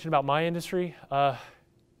thing I'd mention about my industry,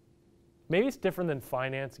 maybe it's different than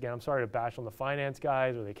finance. Again, I'm sorry to bash on the finance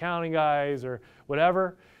guys or the accounting guys or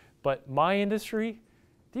whatever, but my industry,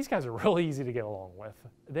 these guys are really easy to get along with.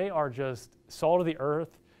 They are just salt of the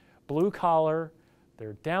earth, blue collar.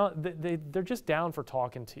 They're down. They're just down for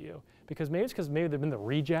talking to you because maybe they've been the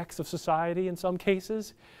rejects of society in some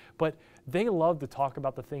cases, but they love to talk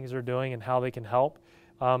about the things they're doing and how they can help.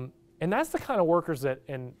 And that's the kind of workers that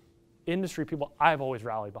in industry people I've always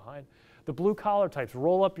rallied behind. The blue collar types,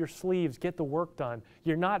 roll up your sleeves, get the work done.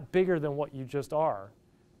 You're not bigger than what you just are.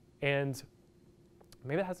 And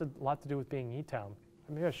maybe that has a lot to do with being E-Town.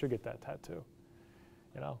 Maybe I should get that tattoo.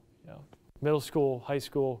 Middle school, high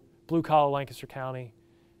school, blue collar Lancaster County.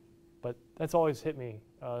 But that's always hit me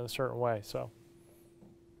in a certain way. So,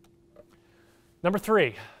 number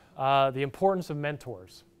 3, the importance of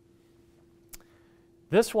mentors.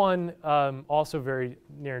 This one also very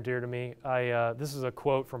near and dear to me. This is a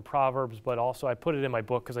quote from Proverbs, but also I put it in my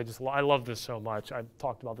book because I love this so much. I've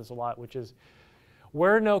talked about this a lot, which is,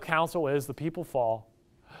 where no counsel is, the people fall,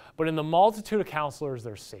 but in the multitude of counselors,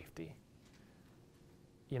 there's safety.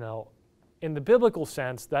 In the biblical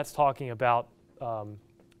sense, that's talking about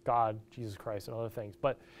God, Jesus Christ, and other things.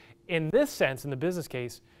 But in this sense, in the business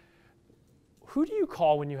case, who do you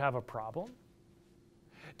call when you have a problem?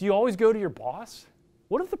 Do you always go to your boss?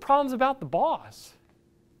 What if the problem's about the boss?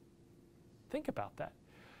 Think about that.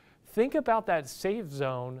 Think about that safe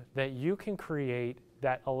zone that you can create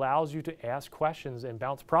that allows you to ask questions and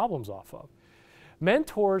bounce problems off of.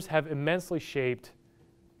 Mentors have immensely shaped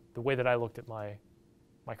the way that I looked at my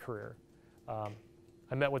career.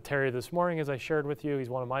 I met with Terry this morning, as I shared with you. He's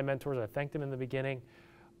one of my mentors. I thanked him in the beginning.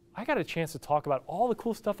 I got a chance to talk about all the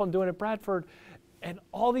cool stuff I'm doing at Bradford and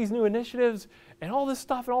all these new initiatives and all this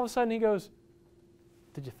stuff, and all of a sudden he goes,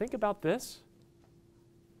 did you think about this?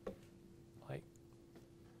 Like,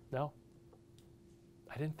 no,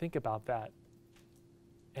 I didn't think about that.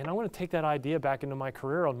 And I want to take that idea back into my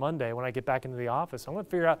career on Monday when I get back into the office. I want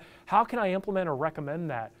to figure out how can I implement or recommend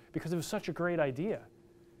that because it was such a great idea.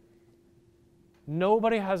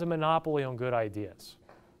 Nobody has a monopoly on good ideas.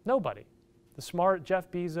 Nobody. The smart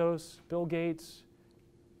Jeff Bezos, Bill Gates,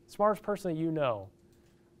 smartest person that you know,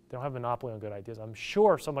 they don't have a monopoly on good ideas. I'm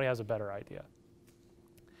sure somebody has a better idea.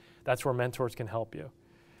 That's where mentors can help you.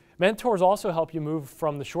 Mentors also help you move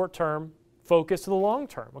from the short-term focus to the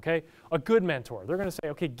long-term, okay? A good mentor, they're going to say,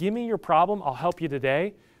 okay, give me your problem, I'll help you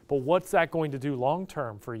today, but what's that going to do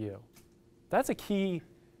long-term for you? That's a key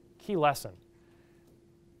lesson.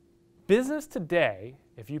 Business today,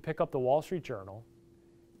 if you pick up the Wall Street Journal,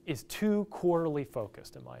 is too quarterly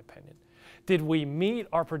focused, in my opinion. Did we meet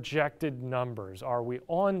our projected numbers? Are we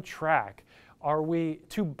on track? Are we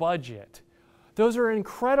to budget? Those are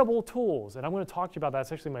incredible tools, and I'm going to talk to you about that.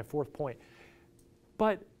 That's actually my fourth point.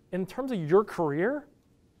 But in terms of your career,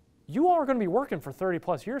 you all are going to be working for 30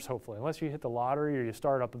 plus years, hopefully, unless you hit the lottery or you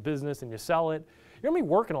start up a business and you sell it. You're going to be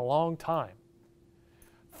working a long time.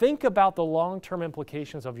 Think about the long-term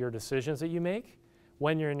implications of your decisions that you make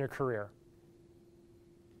when you're in your career.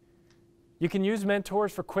 You can use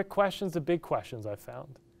mentors for quick questions to big questions, I've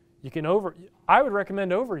found. I would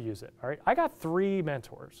recommend overuse it, all right? I got 3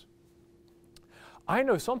 mentors. I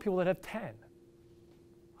know some people that have 10.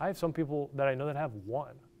 I have some people that I know that have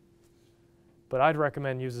 1. But I'd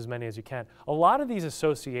recommend use as many as you can. A lot of these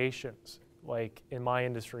associations, like in my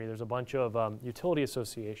industry, there's a bunch of utility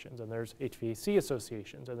associations, and there's HVAC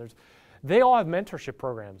associations, and they all have mentorship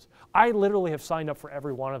programs. I literally have signed up for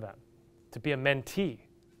every one of them to be a mentee.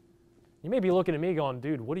 You may be looking at me going,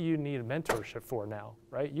 dude, what do you need a mentorship for now,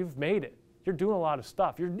 right? You've made it. You're doing a lot of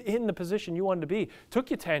stuff. You're in the position you wanted to be.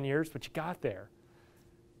 Took you 10 years, but you got there.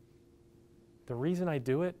 The reason I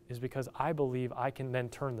do it is because I believe I can then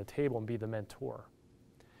turn the table and be the mentor.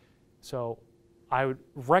 So I would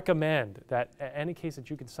recommend that in any case that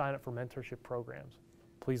you can sign up for mentorship programs,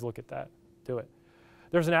 please look at that. Do it.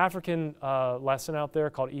 There's an African lesson out there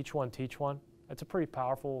called Each One Teach One. It's a pretty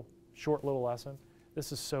powerful, short little lesson.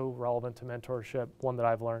 This is so relevant to mentorship, one that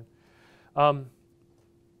I've learned.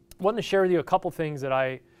 Wanted to share with you a couple things that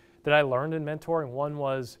I learned in mentoring. One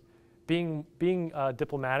was being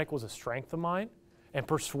diplomatic was a strength of mine, and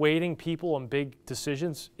persuading people on big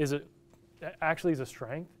decisions actually is a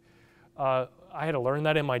strength. I had to learn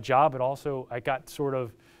that in my job, but also I got sort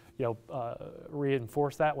of,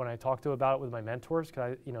 reinforced that when I talked about it with my mentors.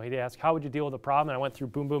 Because he'd ask, "How would you deal with a problem?" And I went through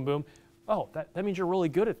boom, boom, boom. Oh, that means you're really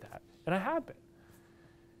good at that, and I have been.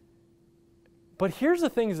 But here's the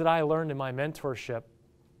things that I learned in my mentorship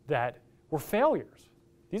that were failures.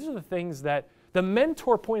 These are the things that the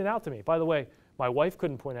mentor pointed out to me. By the way, my wife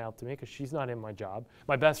couldn't point out to me because she's not in my job.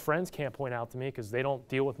 My best friends can't point out to me because they don't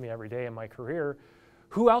deal with me every day in my career.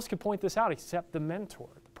 Who else could point this out except the mentor,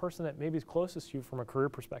 the person that maybe is closest to you from a career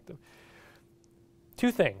perspective? 2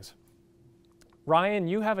 things. Ryan,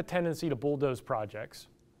 you have a tendency to bulldoze projects.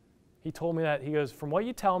 He told me that. He goes, from what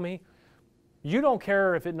you tell me, you don't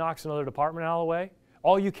care if it knocks another department out of the way.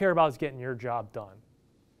 All you care about is getting your job done.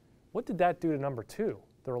 What did that do to number 2?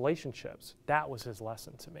 The relationships. That was his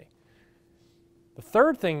lesson to me. The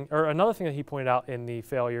third thing, or another thing that he pointed out in the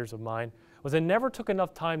failures of mine, was I never took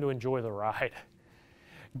enough time to enjoy the ride.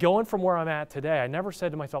 Going from where I'm at today, I never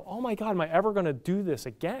said to myself, oh my God, am I ever going to do this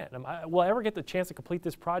again? Will I ever get the chance to complete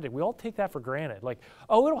this project? We all take that for granted. Like,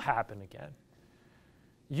 oh, it'll happen again.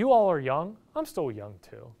 You all are young. I'm still young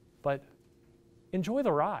too. But enjoy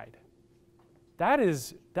the ride. That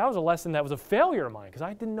was a lesson that was a failure of mine because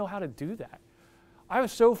I didn't know how to do that. I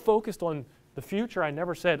was so focused on the future, I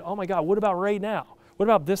never said, oh my God, what about right now? What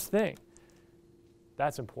about this thing?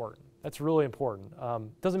 That's important. That's really important.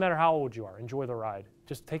 Doesn't matter how old you are, enjoy the ride.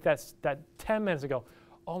 Just take that 10 minutes and go,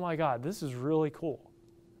 oh my God, this is really cool.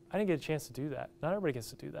 I didn't get a chance to do that. Not everybody gets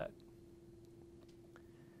to do that.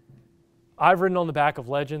 I've ridden on the back of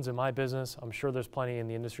legends in my business. I'm sure there's plenty in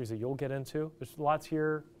the industries that you'll get into. There's lots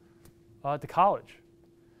here at the college.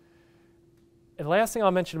 And the last thing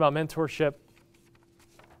I'll mention about mentorship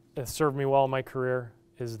that served me well in my career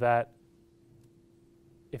is that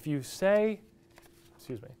if you say,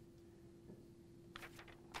 excuse me,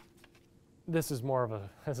 this is more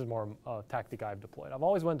a tactic I've deployed. I've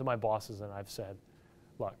always went to my bosses and I've said,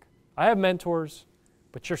 look, I have mentors,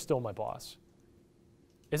 but you're still my boss.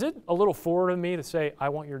 Is it a little forward of me to say, I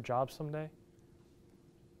want your job someday?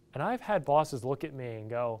 And I've had bosses look at me and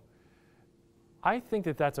go, I think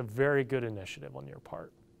that that's a very good initiative on your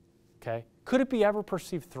part. Okay? Could it be ever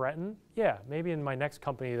perceived threatened? Yeah, maybe in my next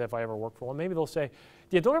company that if I ever work for one, maybe they'll say,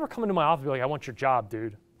 yeah, don't ever come into my office and be like, I want your job,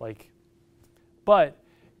 dude. But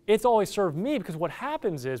it's always served me because what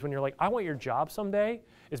happens is when you're like, I want your job someday,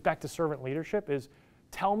 is back to servant leadership, is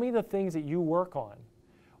tell me the things that you work on.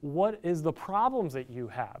 What is the problems that you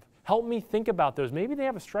have? Help me think about those. Maybe they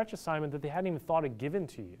have a stretch assignment that they hadn't even thought of giving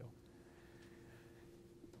to you.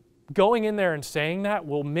 Going in there and saying that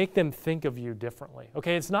will make them think of you differently.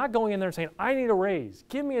 Okay, it's not going in there and saying, I need a raise,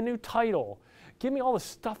 give me a new title, give me all the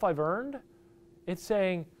stuff I've earned. It's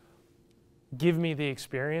saying, give me the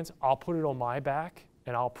experience, I'll put it on my back,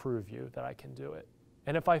 and I'll prove you that I can do it.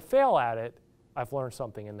 And if I fail at it, I've learned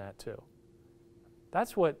something in that too.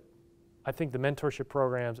 That's what I think the mentorship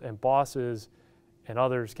programs and bosses and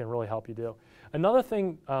others can really help you do. Another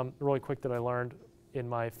thing really quick that I learned in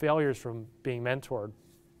my failures from being mentored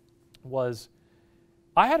was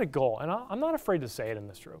I had a goal, and I'm not afraid to say it in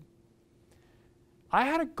this room. I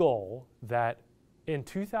had a goal that In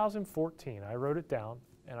 2014, I wrote it down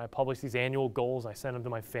and I published these annual goals. I sent them to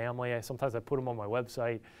my family. Sometimes I put them on my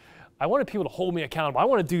website. I wanted people to hold me accountable. I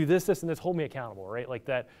want to do this, this, and this, hold me accountable, right? Like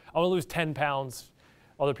that, I want to lose 10 pounds.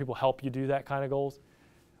 Other people help you do that kind of goals.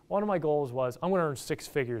 One of my goals was, I'm going to earn 6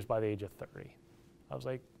 figures by the age of 30. I was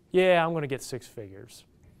like, yeah, I'm going to get 6 figures.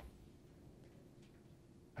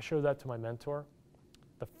 I showed that to my mentor.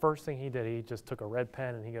 The first thing he did, he just took a red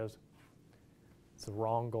pen and he goes, it's the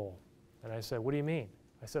wrong goal. And I said, what do you mean?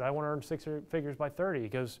 I said, I want to earn 6 figures by 30. He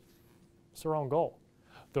goes, it's the wrong goal.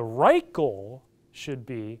 The right goal should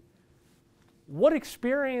be, what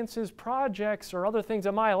experiences, projects, or other things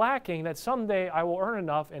am I lacking that someday I will earn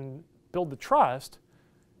enough and build the trust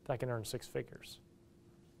that I can earn 6 figures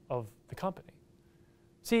of the company?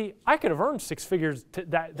 See, I could have earned 6 figures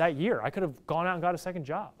that year. I could have gone out and got a second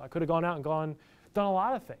job. I could have gone out and done a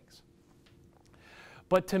lot of things.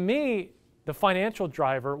 But to me, the financial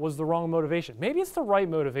driver was the wrong motivation. Maybe it's the right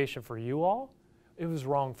motivation for you all. It was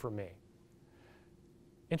wrong for me.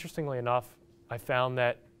 Interestingly enough, I found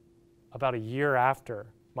that about a year after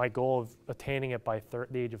my goal of attaining it by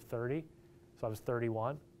the age of 30, so I was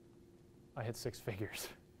 31, I hit 6 figures.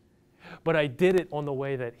 But I did it on the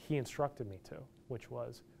way that he instructed me to, which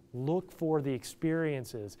was look for the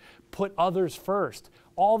experiences, put others first.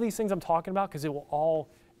 All these things I'm talking about, because it will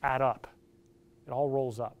all add up. It all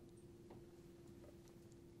rolls up.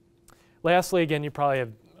 Lastly, again, you probably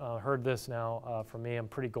have heard this now from me. I'm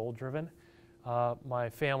pretty goal-driven. My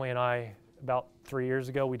family and I, about 3 years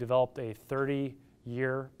ago, we developed a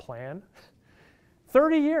 30-year plan.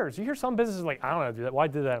 30 years. You hear some businesses like, I don't know how to do that. Well, I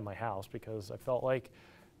did that in my house because I felt like,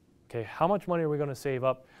 okay, how much money are we going to save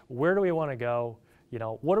up? Where do we want to go? You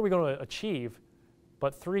know, what are we going to achieve?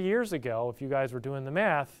 But 3 years ago, if you guys were doing the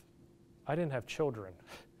math, I didn't have children.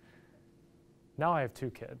 Now I have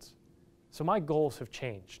 2 kids. So my goals have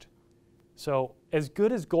changed. So as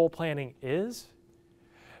good as goal planning is,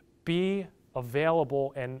 be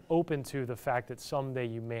available and open to the fact that someday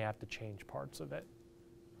you may have to change parts of it,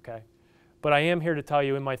 okay? But I am here to tell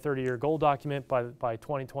you in my 30-year goal document by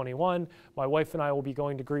 2021, my wife and I will be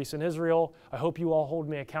going to Greece and Israel. I hope you all hold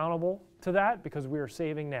me accountable to that because we are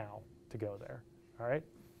saving now to go there, all right?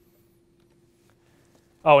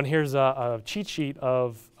 Oh, and here's a cheat sheet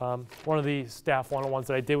of one of the staff one-on-ones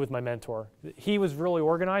that I did with my mentor. He was really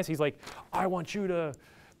organized. He's like, I want you to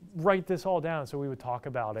write this all down, so we would talk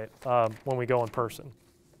about it when we go in person.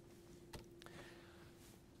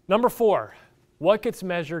 Number 4, what gets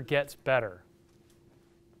measured gets better.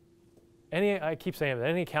 I keep saying that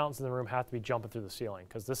any accountants in the room have to be jumping through the ceiling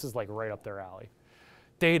because this is like right up their alley.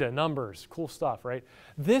 Data, numbers, cool stuff, right?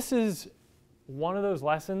 This is one of those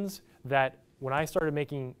lessons that when I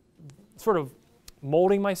started sort of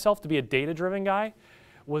molding myself to be a data-driven guy,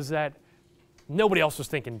 was that nobody else was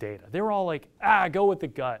thinking data. They were all like, go with the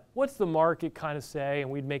gut. What's the market kind of say?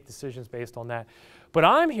 And we'd make decisions based on that. But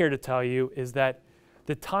I'm here to tell you is that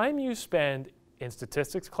the time you spend in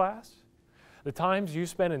statistics class, the times you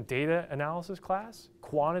spend in data analysis class,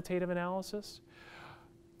 quantitative analysis,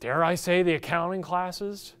 dare I say the accounting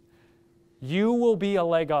classes, you will be a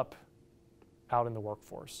leg up out in the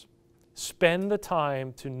workforce. Spend the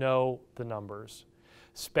time to know the numbers.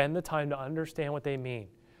 Spend the time to understand what they mean.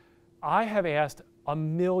 I have asked a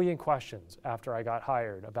million questions after I got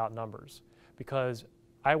hired about numbers because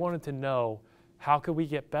I wanted to know how could we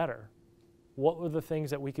get better? What were the things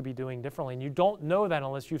that we could be doing differently? And you don't know that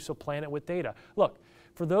unless you supplant it with data. Look,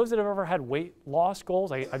 for those that have ever had weight loss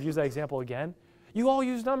goals, I've used that example again, you all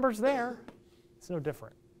use numbers there. It's no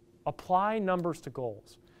different. Apply numbers to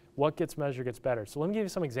goals. What gets measured gets better. So let me give you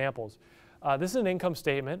some examples. This is an income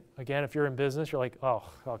statement. Again, if you're in business, you're like, oh,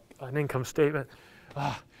 an income statement.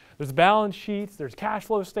 There's balance sheets, there's cash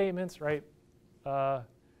flow statements, right?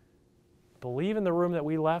 Believe in the room that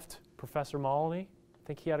we left, Professor Moloney, I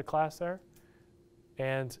think he had a class there.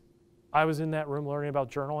 And I was in that room learning about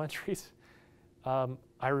journal entries.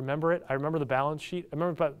 I remember it. I remember the balance sheet. I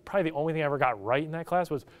remember probably the only thing I ever got right in that class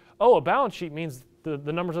was, oh, a balance sheet means the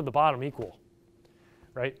numbers at the bottom equal,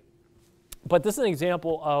 right? But this is an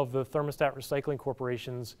example of the Thermostat Recycling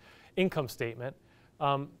Corporation's income statement.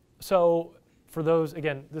 So for those,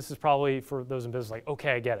 again, this is probably for those in business like,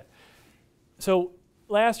 okay, I get it. So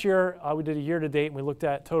last year, we did a year to date and we looked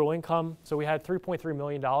at total income. So we had $3.3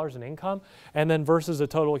 million in income and then versus the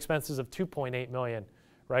total expenses of $2.8 million,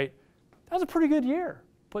 right? That was a pretty good year,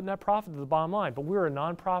 putting that profit to the bottom line. But we were a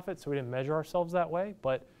nonprofit, so we didn't measure ourselves that way.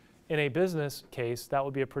 But in a business case, that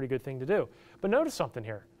would be a pretty good thing to do. But notice something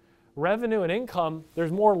here. Revenue and income,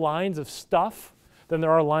 there's more lines of stuff than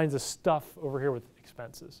there are lines of stuff over here with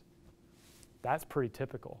expenses. That's pretty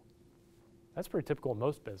typical. That's pretty typical in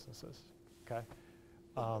most businesses, okay?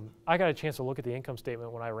 I got a chance to look at the income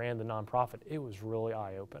statement when I ran the nonprofit. It was really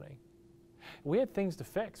eye-opening. We had things to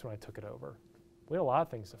fix when I took it over. We had a lot of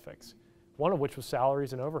things to fix, one of which was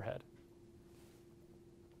salaries and overhead.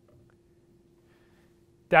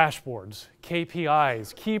 Dashboards,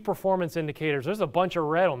 KPIs, key performance indicators. There's a bunch of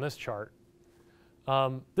red on this chart.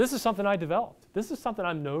 This is something I developed. This is something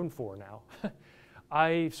I'm known for now.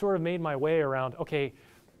 I sort of made my way around, okay,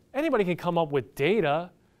 anybody can come up with data,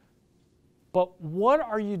 but what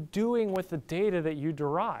are you doing with the data that you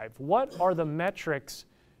derive? What are the metrics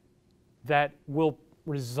that will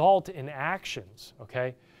result in actions,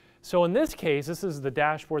 okay? So in this case, this is the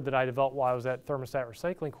dashboard that I developed while I was at Thermostat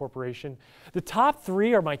Recycling Corporation. The top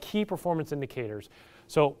 3 are my key performance indicators.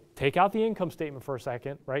 So take out the income statement for a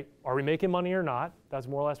second, right? Are we making money or not? That's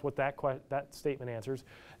more or less what that statement answers.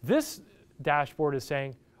 This dashboard is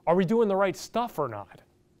saying, are we doing the right stuff or not?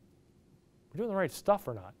 We're doing the right stuff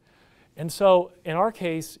or not? And so in our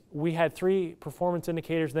case, we had 3 performance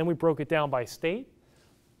indicators, then we broke it down by state.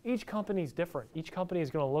 Each company is different. Each company is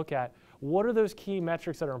going to look at what are those key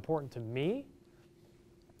metrics that are important to me,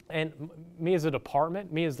 and me as a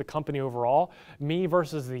department, me as the company overall, me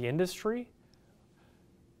versus the industry.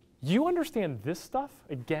 You understand this stuff,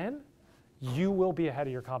 again, you will be ahead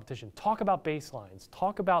of your competition. Talk about baselines.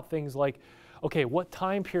 Talk about things like, okay, what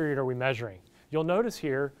time period are we measuring? You'll notice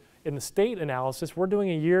here in the state analysis, we're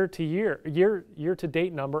doing a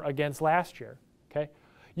year-to-date number against last year, okay?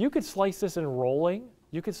 You could slice this in rolling.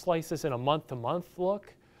 You could slice this in a month-to-month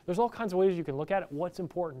look. There's all kinds of ways you can look at it. What's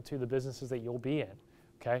important to the businesses that you'll be in,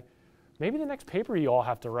 okay? Maybe the next paper you all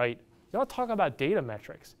have to write, you ought to talk about data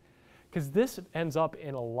metrics, because this ends up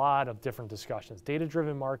in a lot of different discussions.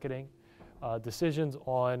 Data-driven marketing, decisions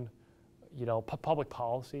on, public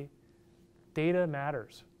policy. Data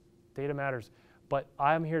matters. Data matters. But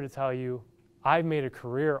I'm here to tell you, I've made a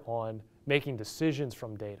career on making decisions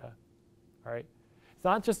from data, all right? It's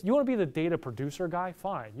not just, you want to be the data producer guy?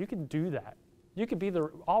 Fine, you can do that. You could be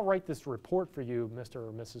I'll write this report for you, Mr.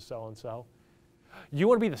 or Mrs. So-and-so. You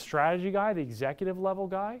want to be the strategy guy, the executive level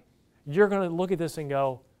guy? You're going to look at this and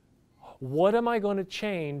go, what am I going to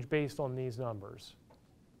change based on these numbers?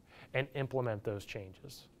 And implement those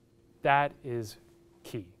changes. That is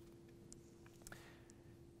key.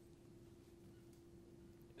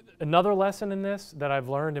 Another lesson in this that I've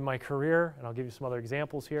learned in my career, and I'll give you some other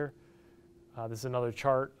examples here. This is another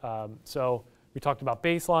chart. So we talked about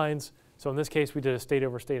baselines. So in this case, we did a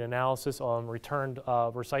state-over-state analysis on returned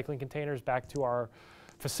recycling containers back to our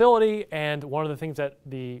facility. And one of the things that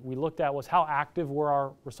we looked at was how active were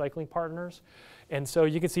our recycling partners. And so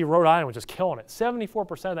you can see Rhode Island was just killing it.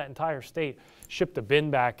 74% of that entire state shipped a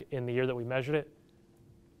bin back in the year that we measured it.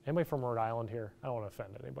 Anybody from Rhode Island here? I don't want to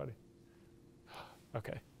offend anybody.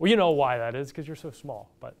 Okay. Well, you know why that is, because you're so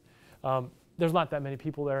small. But there's not that many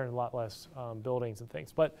people there and a lot less buildings and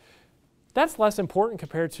things. But that's less important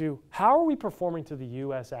compared to how are we performing to the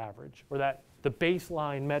U.S. average, or the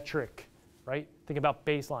baseline metric, right? Think about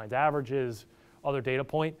baselines, averages, other data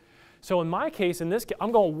point. So in my case,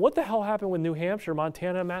 I'm going, what the hell happened with New Hampshire,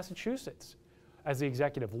 Montana, and Massachusetts as the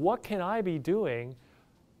executive? What can I be doing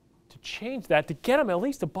to change that, to get them at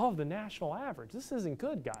least above the national average? This isn't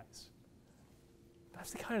good, guys.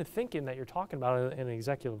 That's the kind of thinking that you're talking about at an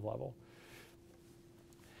executive level.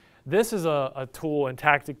 This is a tool and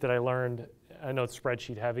tactic that I learned. I know it's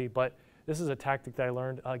spreadsheet heavy, but this is a tactic that I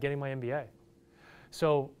learned getting my MBA.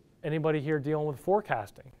 So anybody here dealing with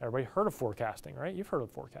forecasting? Everybody heard of forecasting, right? You've heard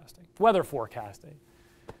of forecasting. Weather forecasting.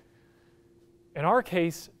 In our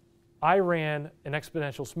case, I ran an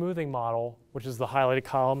exponential smoothing model, which is the highlighted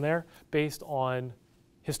column there, based on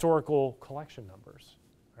historical collection numbers,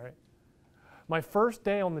 right? My first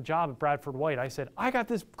day on the job at Bradford White, I said, I got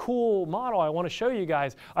this cool model I want to show you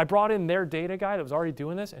guys. I brought in their data guy that was already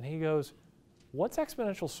doing this, and he goes, what's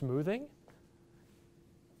exponential smoothing?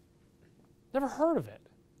 Never heard of it.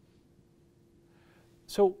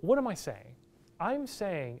 So what am I saying? I'm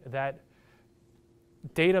saying that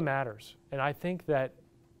data matters, and I think that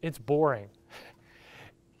it's boring.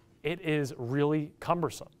 It is really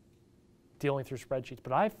cumbersome dealing through spreadsheets.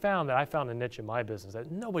 But I found a niche in my business that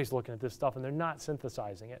nobody's looking at this stuff and they're not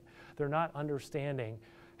synthesizing it. They're not understanding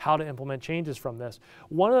how to implement changes from this.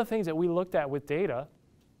 One of the things that we looked at with data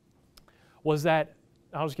was that,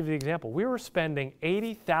 I'll just give you the example. We were spending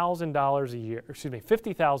 $80,000 a year, excuse me,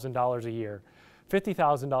 $50,000 a year,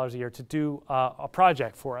 $50,000 a year to do a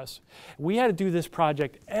project for us. We had to do this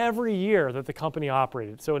project every year that the company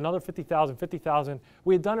operated. So another $50,000.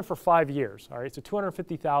 We had done it for 5 years, all right? So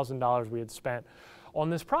 $250,000 we had spent on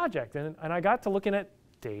this project. And I got to looking at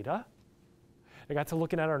data. I got to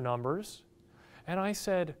looking at our numbers. And I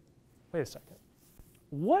said, wait a second.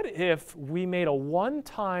 what if we made a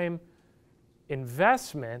one-time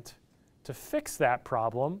investment to fix that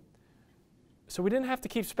problem so we didn't have to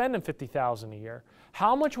keep spending $50,000 a year?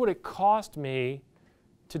 How much would it cost me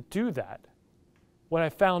to do that? What I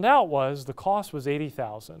found out was the cost was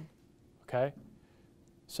 $80,000, okay?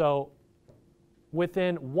 So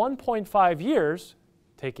within 1.5 years,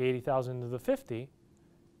 take 80,000 into the 50,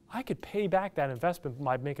 I could pay back that investment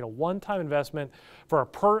by making a one-time investment for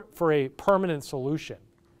a permanent solution.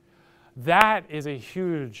 That is a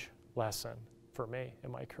huge lesson for me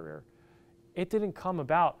in my career. It didn't come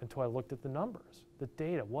about until I looked at the numbers, the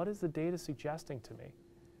data. What is the data suggesting to me?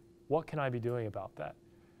 What can I be doing about that?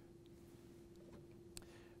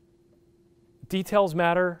 Details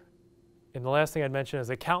matter. And the last thing I'd mention is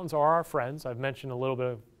accountants are our friends. I've mentioned a little bit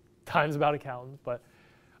of times about accountants, but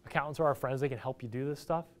accountants are our friends. They can help you do this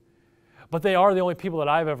stuff. But they are the only people that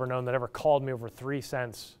I've ever known that ever called me over 3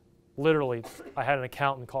 cents. Literally, I had an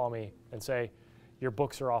accountant call me and say, your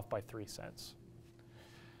books are off by 3 cents.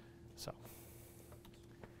 So,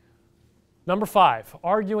 number 5,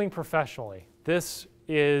 arguing professionally. This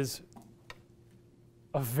is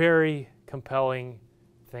a very compelling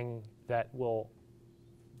thing that will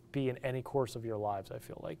be in any course of your lives, I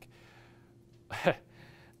feel like.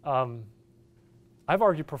 I've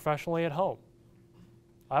argued professionally at home.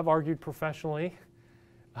 I've argued professionally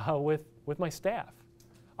with my staff.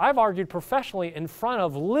 I've argued professionally in front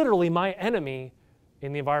of literally my enemy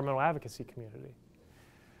in the environmental advocacy community.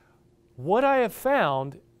 What I have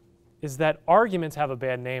found is that arguments have a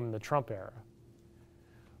bad name in the Trump era.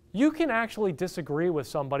 You can actually disagree with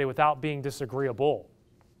somebody without being disagreeable.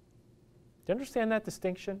 Do you understand that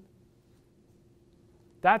distinction?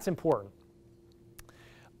 That's important.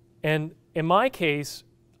 And in my case,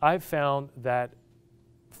 I've found that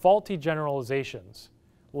faulty generalizations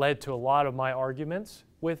led to a lot of my arguments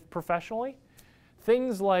with professionally.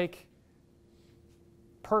 Things like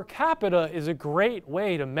per capita is a great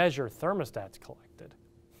way to measure thermostats collected.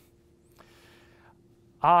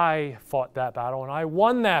 I fought that battle and I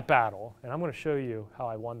won that battle. And I'm going to show you how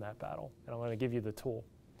I won that battle. And I'm going to give you the tool.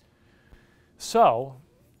 So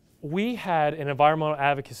we had an environmental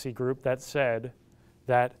advocacy group that said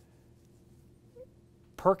that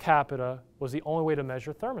per capita was the only way to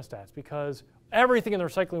measure thermostats because everything in the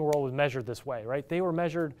recycling world was measured this way, right? They were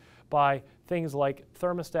measured by things like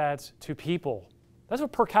thermostats to people. That's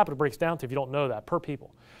what per capita breaks down to if you don't know that, per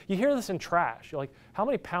people. You hear this in trash. You're like, how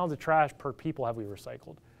many pounds of trash per people have we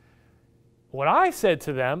recycled? What I said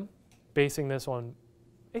to them, basing this on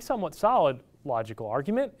a somewhat solid logical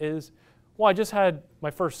argument, is, well, I just had my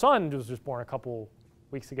first son who was just born a couple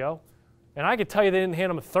weeks ago, and I could tell you they didn't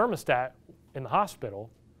hand him a thermostat in the hospital.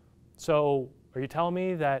 So are you telling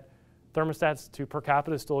me that thermostats to per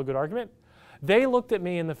capita is still a good argument? They looked at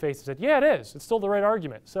me in the face and said, yeah, it is. It's still the right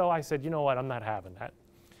argument. So I said, you know what? I'm not having that.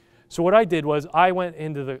 So what I did was I went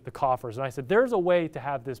into the coffers and I said, there's a way to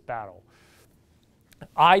have this battle.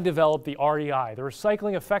 I developed the REI, the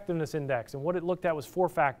Recycling Effectiveness Index, and what it looked at was 4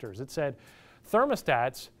 factors. It said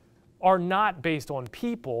thermostats are not based on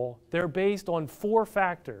people. They're based on 4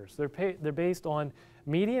 factors. They're based on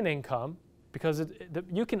median income, because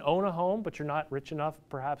you can own a home, but you're not rich enough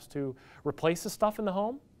perhaps to replace the stuff in the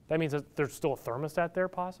home. That means that there's still a thermostat there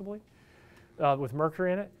possibly with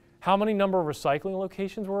mercury in it. How many number of recycling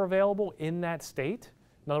locations were available in that state?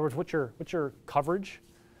 In other words, what's your coverage?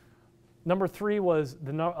 Number 3 was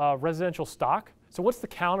the residential stock. So what's the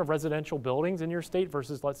count of residential buildings in your state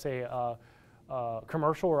versus, let's say,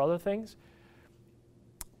 commercial or other things?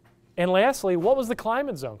 And lastly, what was the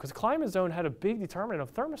climate zone? Because the climate zone had a big determinant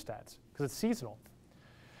of thermostats because it's seasonal.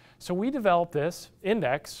 So we developed this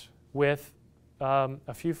index with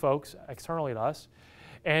a few folks externally to us,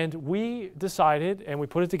 and we decided and we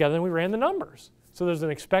put it together and we ran the numbers. So there's an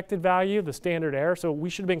expected value, the standard error. So we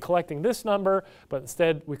should have been collecting this number, but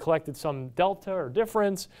instead we collected some delta or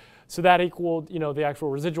difference. So that equaled, the actual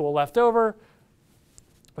residual left over,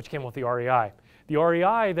 which came with the REI. The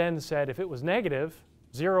REI then said if it was negative,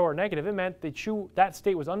 0 or negative, it meant that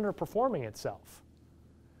state was underperforming itself.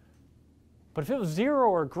 But if it was 0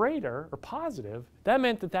 or greater or positive, that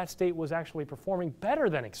meant that state was actually performing better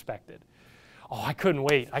than expected. Oh, I couldn't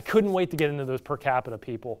wait. I couldn't wait to get into those per capita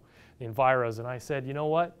people, the enviros. And I said, you know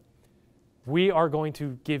what? We are going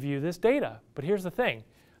to give you this data. But here's the thing.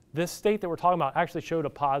 This state that we're talking about actually showed a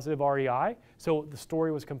positive REI, so the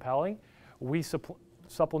story was compelling. We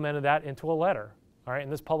supplemented that into a letter. All right,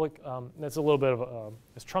 and this public, that's a little bit of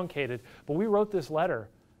it's truncated, but we wrote this letter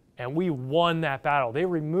and we won that battle. They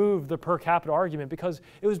removed the per capita argument because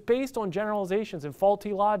it was based on generalizations and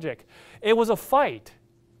faulty logic. It was a fight,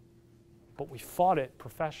 but we fought it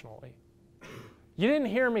professionally. You didn't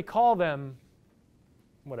hear me call them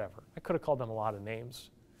whatever. I could have called them a lot of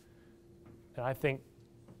names. And I think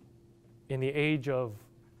in the age of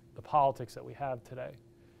the politics that we have today,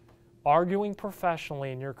 arguing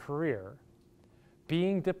professionally in your career,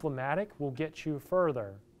 being diplomatic will get you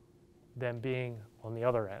further than being on the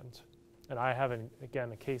other end. And I have,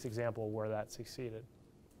 again, a case example where that succeeded.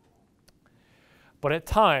 But at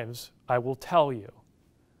times, I will tell you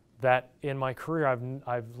that in my career,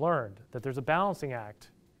 I've learned that there's a balancing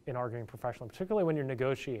act in arguing professionally, particularly when you're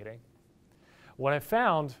negotiating. What I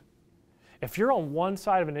found, if you're on one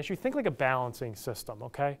side of an issue, think like a balancing system,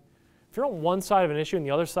 okay? If you're on one side of an issue and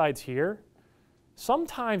the other side's here,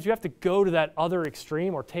 sometimes you have to go to that other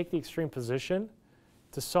extreme or take the extreme position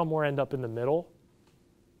to somewhere end up in the middle.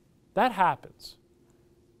 That happens.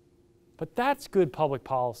 But that's good public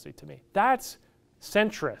policy to me. That's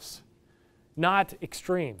centrist, not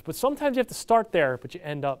extremes. But sometimes you have to start there, but you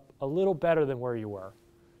end up a little better than where you were.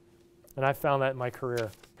 And I found that in my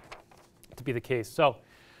career to be the case. So,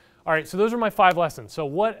 all right, so those are my 5 lessons. So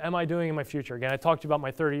what am I doing in my future? Again, I talked to you about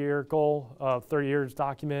my 30-year goal, 30 years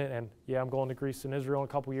document, and yeah, I'm going to Greece and Israel in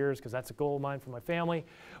a couple years because that's a goal of mine for my family.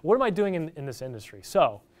 What am I doing in this industry?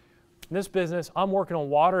 So in this business, I'm working on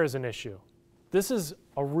water as an issue. This is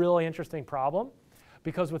a really interesting problem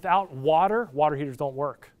because without water, water heaters don't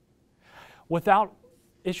work. Without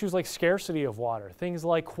issues like scarcity of water, things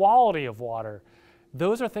like quality of water,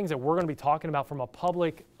 those are things that we're going to be talking about from a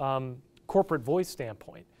public corporate voice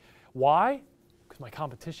standpoint. Why? Because my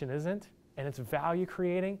competition isn't, and it's value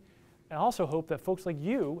creating. And I also hope that folks like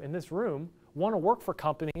you in this room want to work for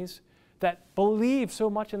companies that believe so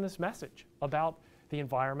much in this message about the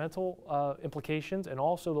environmental implications and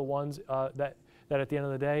also the ones that at the end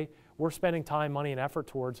of the day, we're spending time, money, and effort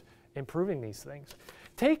towards improving these things.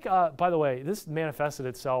 Take, by the way, this manifested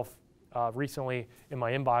itself recently in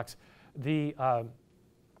my inbox, the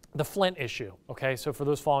Flint issue, okay? So for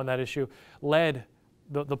those following that issue, lead,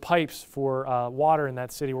 the pipes for water in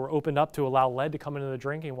that city were opened up to allow lead to come into the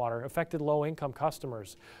drinking water, affected low-income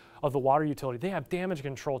customers of the water utility. They have damage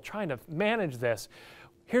control trying to manage this.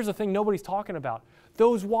 Here's the thing nobody's talking about.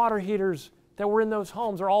 Those water heaters that were in those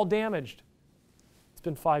homes are all damaged. It's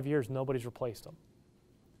been 5 years, nobody's replaced them.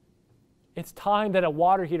 It's time that a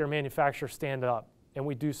water heater manufacturer stand up and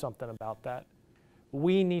we do something about that.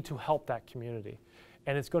 We need to help that community,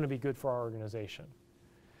 and it's going to be good for our organization.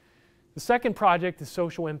 The second project is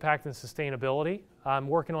social impact and sustainability. I'm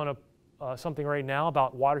working on something right now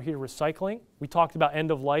about water heater recycling. We talked about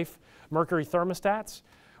end-of-life mercury thermostats.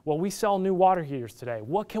 Well, we sell new water heaters today.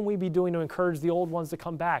 What can we be doing to encourage the old ones to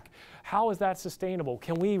come back? How is that sustainable?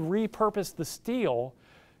 Can we repurpose the steel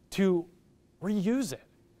to reuse it?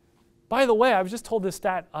 By the way, I was just told this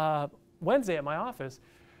stat Wednesday at my office.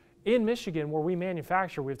 In Michigan, where we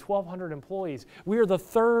manufacture, we have 1,200 employees. We are the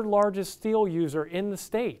 3rd largest steel user in the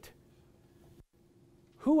state.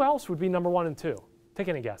 Who else would be number 1 and 2? Take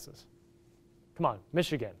any guesses. Come on,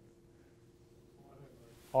 Michigan.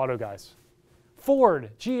 Auto guys.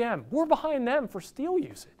 Ford, GM, we're behind them for steel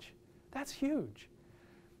usage. That's huge.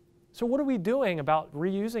 So what are we doing about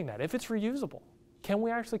reusing that? If it's reusable, can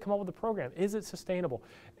we actually come up with a program? Is it sustainable?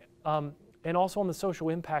 And also on the social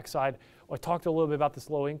impact side, I talked a little bit about this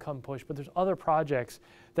low income push, but there's other projects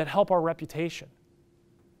that help our reputation.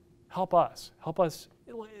 Help us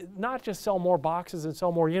not just sell more boxes and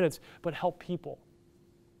sell more units, but help people.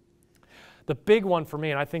 The big one for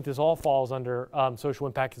me, and I think this all falls under social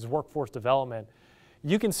impact, is workforce development.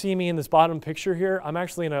 You can see me in this bottom picture here. I'm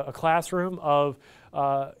actually in a classroom of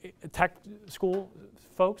tech school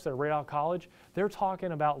folks that are right out of college. They're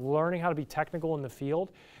talking about learning how to be technical in the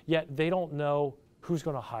field, yet they don't know who's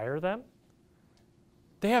going to hire them.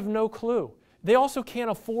 They have no clue. They also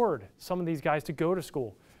can't afford, some of these guys, to go to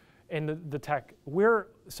school in the tech.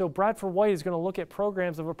 So Bradford White is going to look at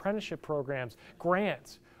programs of apprenticeship programs,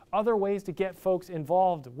 grants, other ways to get folks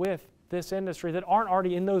involved with this industry that aren't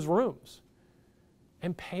already in those rooms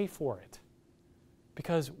and pay for it.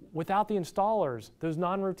 Because without the installers, those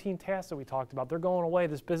non-routine tasks that we talked about, they're going away.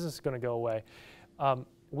 This business is going to go away.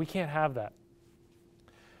 We can't have that.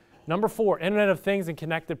 Number 4, Internet of Things and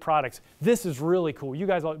connected products. This is really cool. You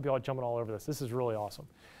guys ought to be all jumping all over this. This is really awesome.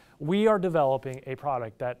 We are developing a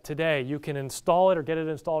product that today you can install it or get it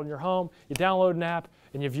installed in your home. You download an app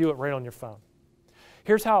and you view it right on your phone.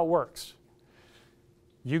 Here's how it works.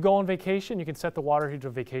 You go on vacation, you can set the water heater to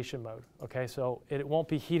vacation mode. Okay, so it won't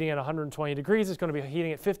be heating at 120 degrees, it's going to be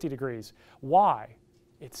heating at 50 degrees. Why?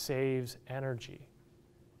 It saves energy.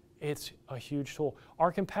 It's a huge tool.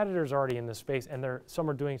 Our competitors are already in this space, and some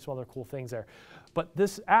are doing some other cool things there. But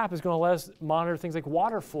this app is going to let us monitor things like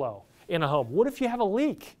water flow in a home. What if you have a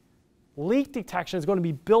leak? Leak detection is going to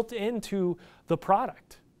be built into the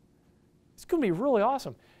product. It's going to be really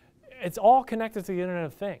awesome. It's all connected to the Internet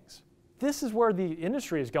of Things. This is where the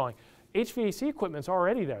industry is going. HVAC equipment's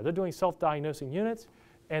already there. They're doing self-diagnosing units,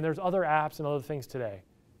 and there's other apps and other things today.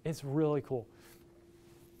 It's really cool.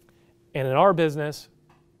 And in our business,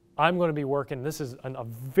 I'm going to be working, this is a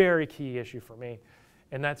very key issue for me,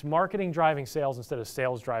 and that's marketing driving sales instead of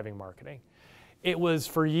sales driving marketing. It was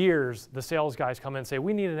for years, the sales guys come in and say,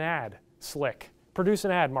 we need an ad, slick. Produce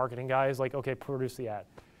an ad, marketing guys, like, okay, produce the ad.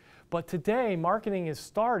 But today, marketing is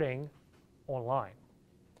starting online.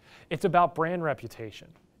 It's about brand reputation.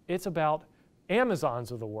 It's about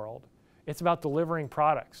Amazons of the world. It's about delivering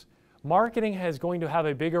products. Marketing is going to have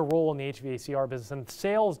a bigger role in the HVACR business than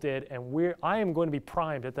sales did, and I am going to be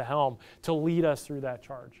primed at the helm to lead us through that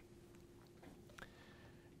charge.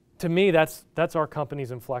 To me, that's our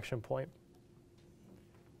company's inflection point.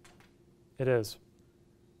 It is.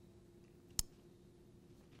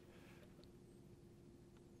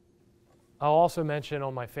 I'll also mention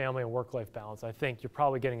on my family and work-life balance. I think you're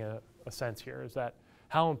probably getting a sense here, is that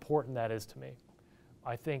how important that is to me.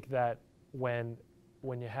 I think that when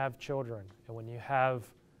you have children and when you have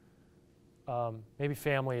maybe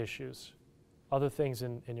family issues, other things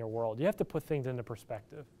in your world, you have to put things into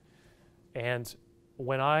perspective. And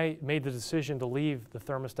when I made the decision to leave the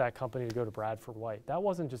thermostat company to go to Bradford White, that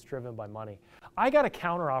wasn't just driven by money. I got a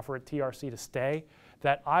counteroffer at TRC to stay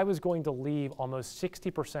that I was going to leave almost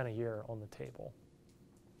 60% a year on the table.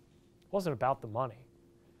 It wasn't about the money.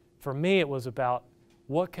 For me, it was about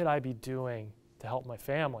what could I be doing to help my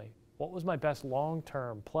family? What was my best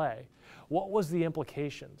long-term play? What was the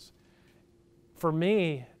implications? For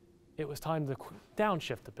me, it was time to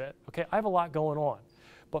downshift a bit. Okay, I have a lot going on,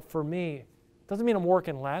 but for me, it doesn't mean I'm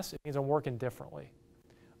working less, it means I'm working differently.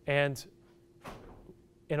 And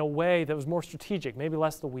in a way that was more strategic, maybe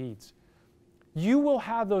less the weeds. You will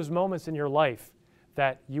have those moments in your life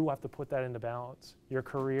that you have to put that into balance. Your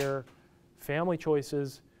career, family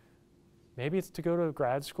choices, maybe it's to go to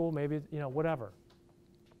grad school, maybe, whatever.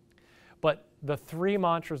 But the three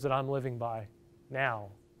mantras that I'm living by now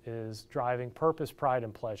is driving purpose, pride,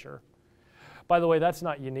 and pleasure. By the way, that's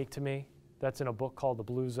not unique to me. That's in a book called The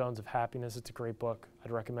Blue Zones of Happiness. It's a great book.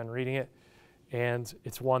 I'd recommend reading it. And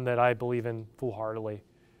it's one that I believe in full-heartedly.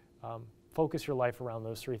 Focus your life around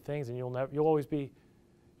those three things, and you'll always be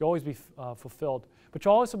fulfilled. But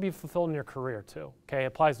you'll also be fulfilled in your career too. Okay, it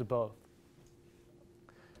applies to both.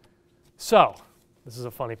 So, this is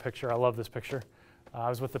a funny picture. I love this picture. I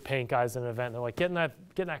was with the paint guys at an event, and they're like, "Get in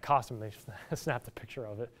that costume." They snapped a picture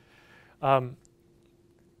of it.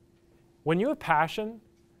 When you have passion,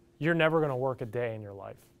 you're never going to work a day in your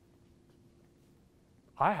life.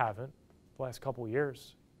 I haven't the last couple of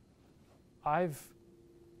years. I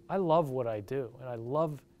love what I do, and I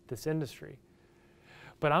love this industry.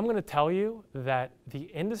 But I'm going to tell you that the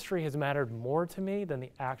industry has mattered more to me than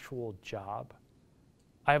the actual job.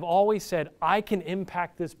 I've always said, I can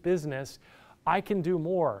impact this business. I can do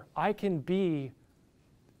more. I can be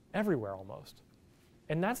everywhere almost.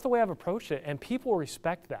 And that's the way I've approached it, and people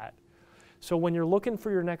respect that. So when you're looking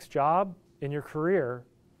for your next job in your career,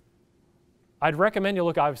 I'd recommend you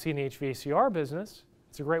look obviously in the HVACR business.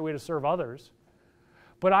 It's a great way to serve others.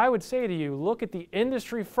 But I would say to you, look at the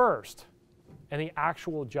industry first and the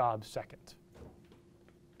actual job second.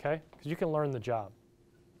 Okay? Because you can learn the job.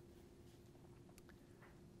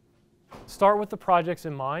 Start with the projects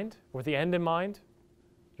in mind, with the end in mind.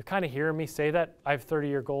 You're kind of hearing me say that. I have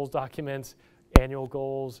 30-year goals documents, annual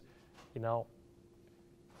goals,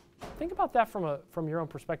 Think about that from your own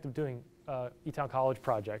perspective doing E-Town College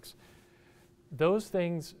projects. Those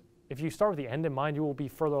things, if you start with the end in mind, you will be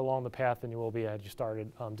further along the path than you will be had you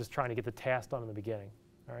started just trying to get the task done in the beginning.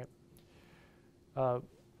 All right.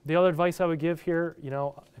 The other advice I would give here,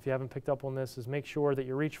 if you haven't picked up on this, is make sure that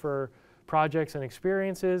you reach for projects and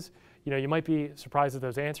experiences. You might be surprised at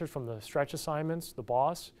those answers from the stretch assignments, the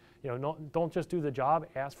boss. Don't just do the job.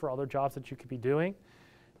 Ask for other jobs that you could be doing.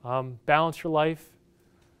 Balance your life.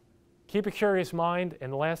 Keep a curious mind.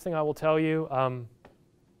 And the last thing I will tell you,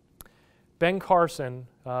 Ben Carson,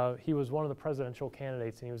 he was one of the presidential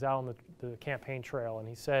candidates, and he was out on the campaign trail, and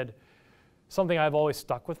he said something I've always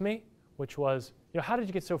stuck with me, which was, how did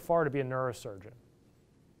you get so far to be a neurosurgeon?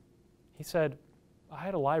 He said, I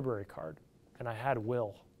had a library card, and I had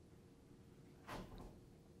will.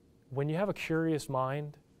 When you have a curious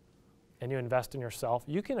mind and you invest in yourself,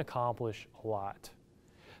 you can accomplish a lot.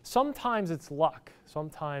 Sometimes it's luck.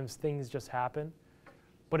 Sometimes things just happen.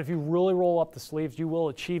 But if you really roll up the sleeves, you will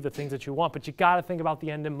achieve the things that you want. But you got to think about the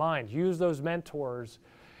end in mind. Use those mentors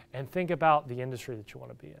and think about the industry that you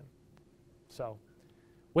want to be in. So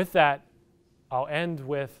with that, I'll end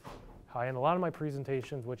with how I end a lot of my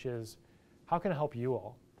presentations, which is, how can I help you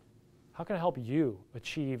all? How can I help you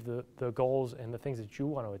achieve the goals and the things that you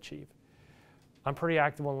want to achieve? I'm pretty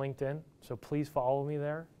active on LinkedIn, so please follow me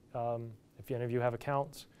there if any of you have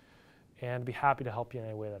accounts, and I'd be happy to help you in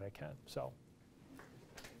any way that I can. So